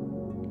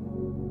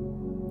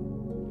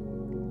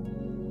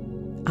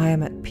 I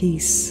am at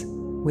peace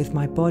with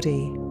my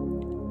body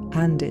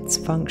and its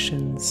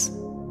functions.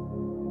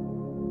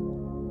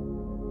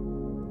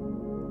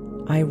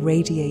 I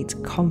radiate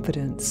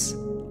confidence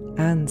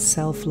and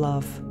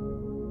self-love.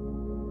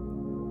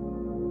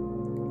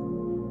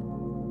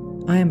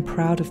 I am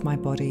proud of my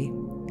body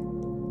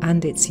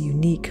and its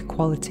unique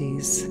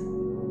qualities.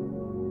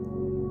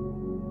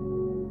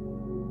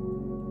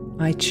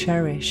 I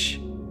cherish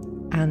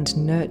and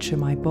nurture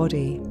my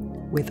body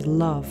with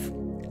love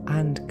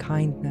and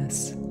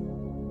kindness.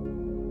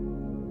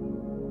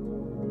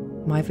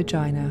 My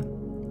vagina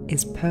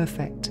is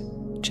perfect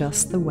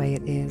just the way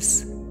it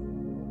is.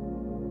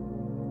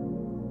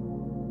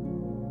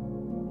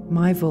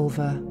 My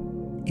vulva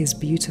is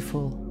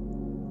beautiful.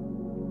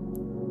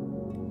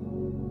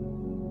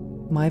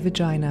 My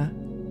vagina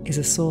is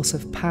a source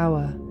of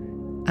power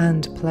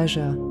and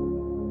pleasure.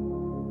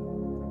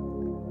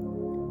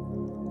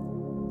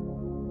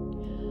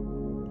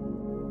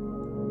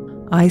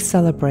 I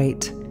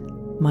celebrate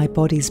my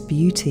body's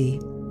beauty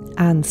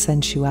and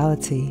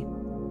sensuality.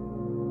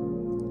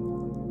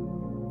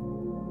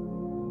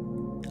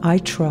 I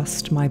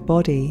trust my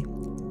body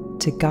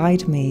to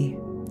guide me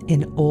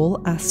in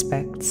all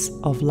aspects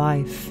of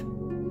life.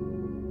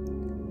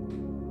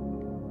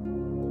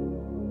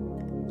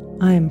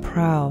 I am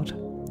proud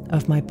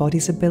of my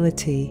body's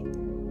ability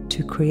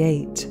to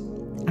create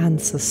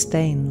and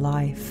sustain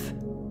life.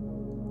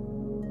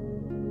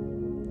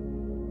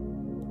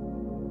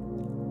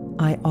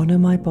 I honor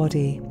my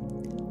body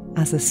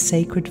as a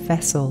sacred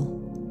vessel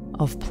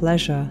of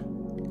pleasure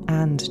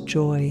and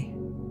joy.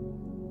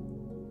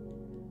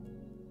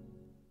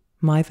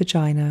 My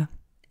vagina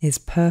is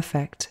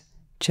perfect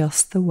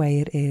just the way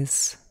it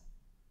is.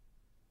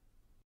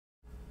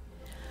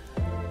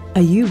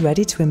 Are you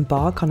ready to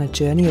embark on a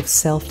journey of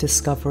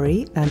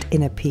self-discovery and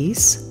inner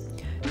peace?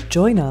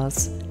 Join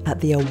us at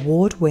the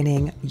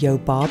award-winning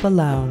Yobaba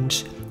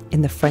Lounge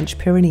in the French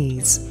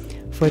Pyrenees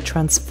for a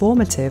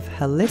transformative,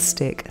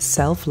 holistic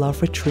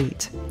self-love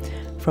retreat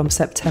from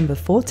September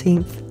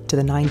 14th to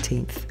the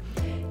 19th.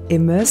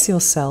 Immerse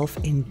yourself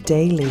in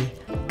daily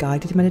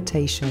guided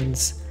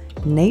meditations,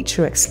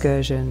 nature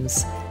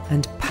excursions,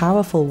 and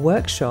powerful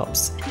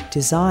workshops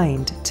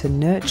designed to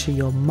nurture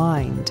your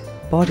mind,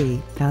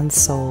 body, and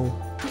soul.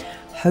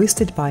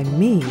 Hosted by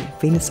me,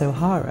 Venus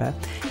O'Hara,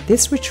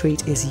 this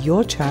retreat is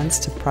your chance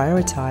to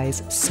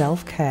prioritize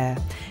self-care,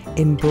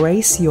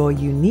 embrace your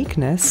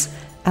uniqueness,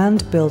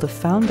 and build a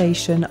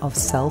foundation of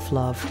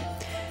self-love.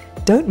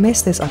 Don't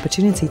miss this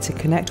opportunity to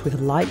connect with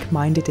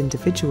like-minded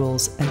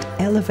individuals and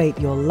elevate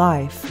your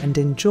life and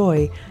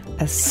enjoy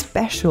a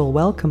special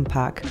welcome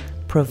pack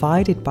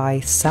provided by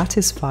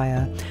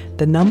Satisfyer,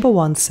 the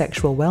 #1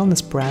 sexual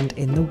wellness brand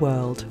in the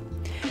world.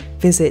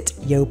 Visit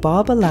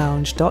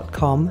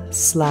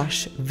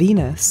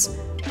yobabalounge.com/Venus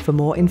for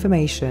more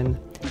information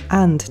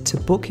and to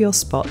book your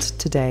spot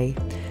today.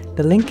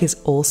 The link is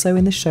also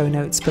in the show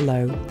notes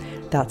below.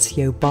 That's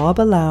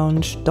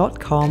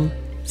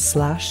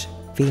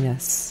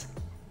yobabalounge.com/Venus.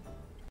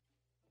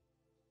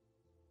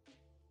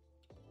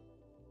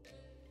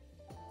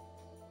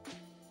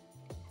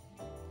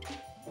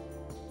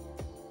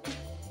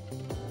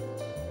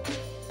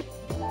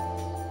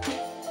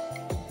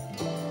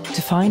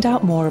 To find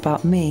out more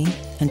about me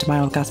and my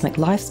orgasmic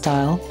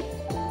lifestyle,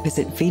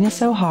 visit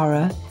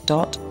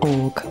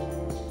venusohara.org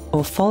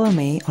or follow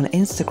me on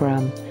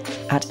Instagram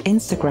at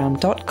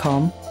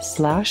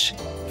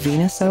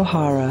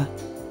instagram.com/VenusO'Hara.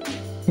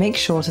 Make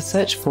sure to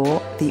search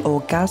for the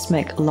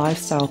Orgasmic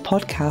Lifestyle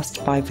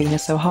Podcast by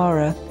Venus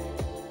O'Hara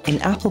in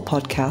Apple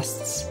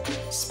Podcasts,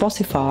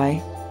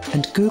 Spotify,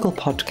 and Google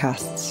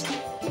Podcasts,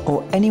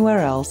 or anywhere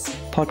else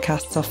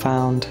podcasts are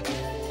found.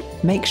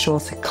 Make sure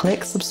to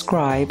click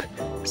subscribe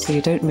so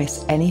you don't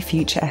miss any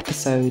future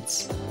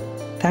episodes.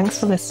 Thanks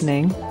for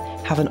listening,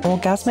 have an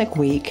orgasmic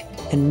week,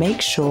 and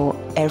make sure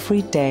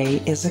every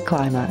day is a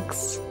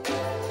climax.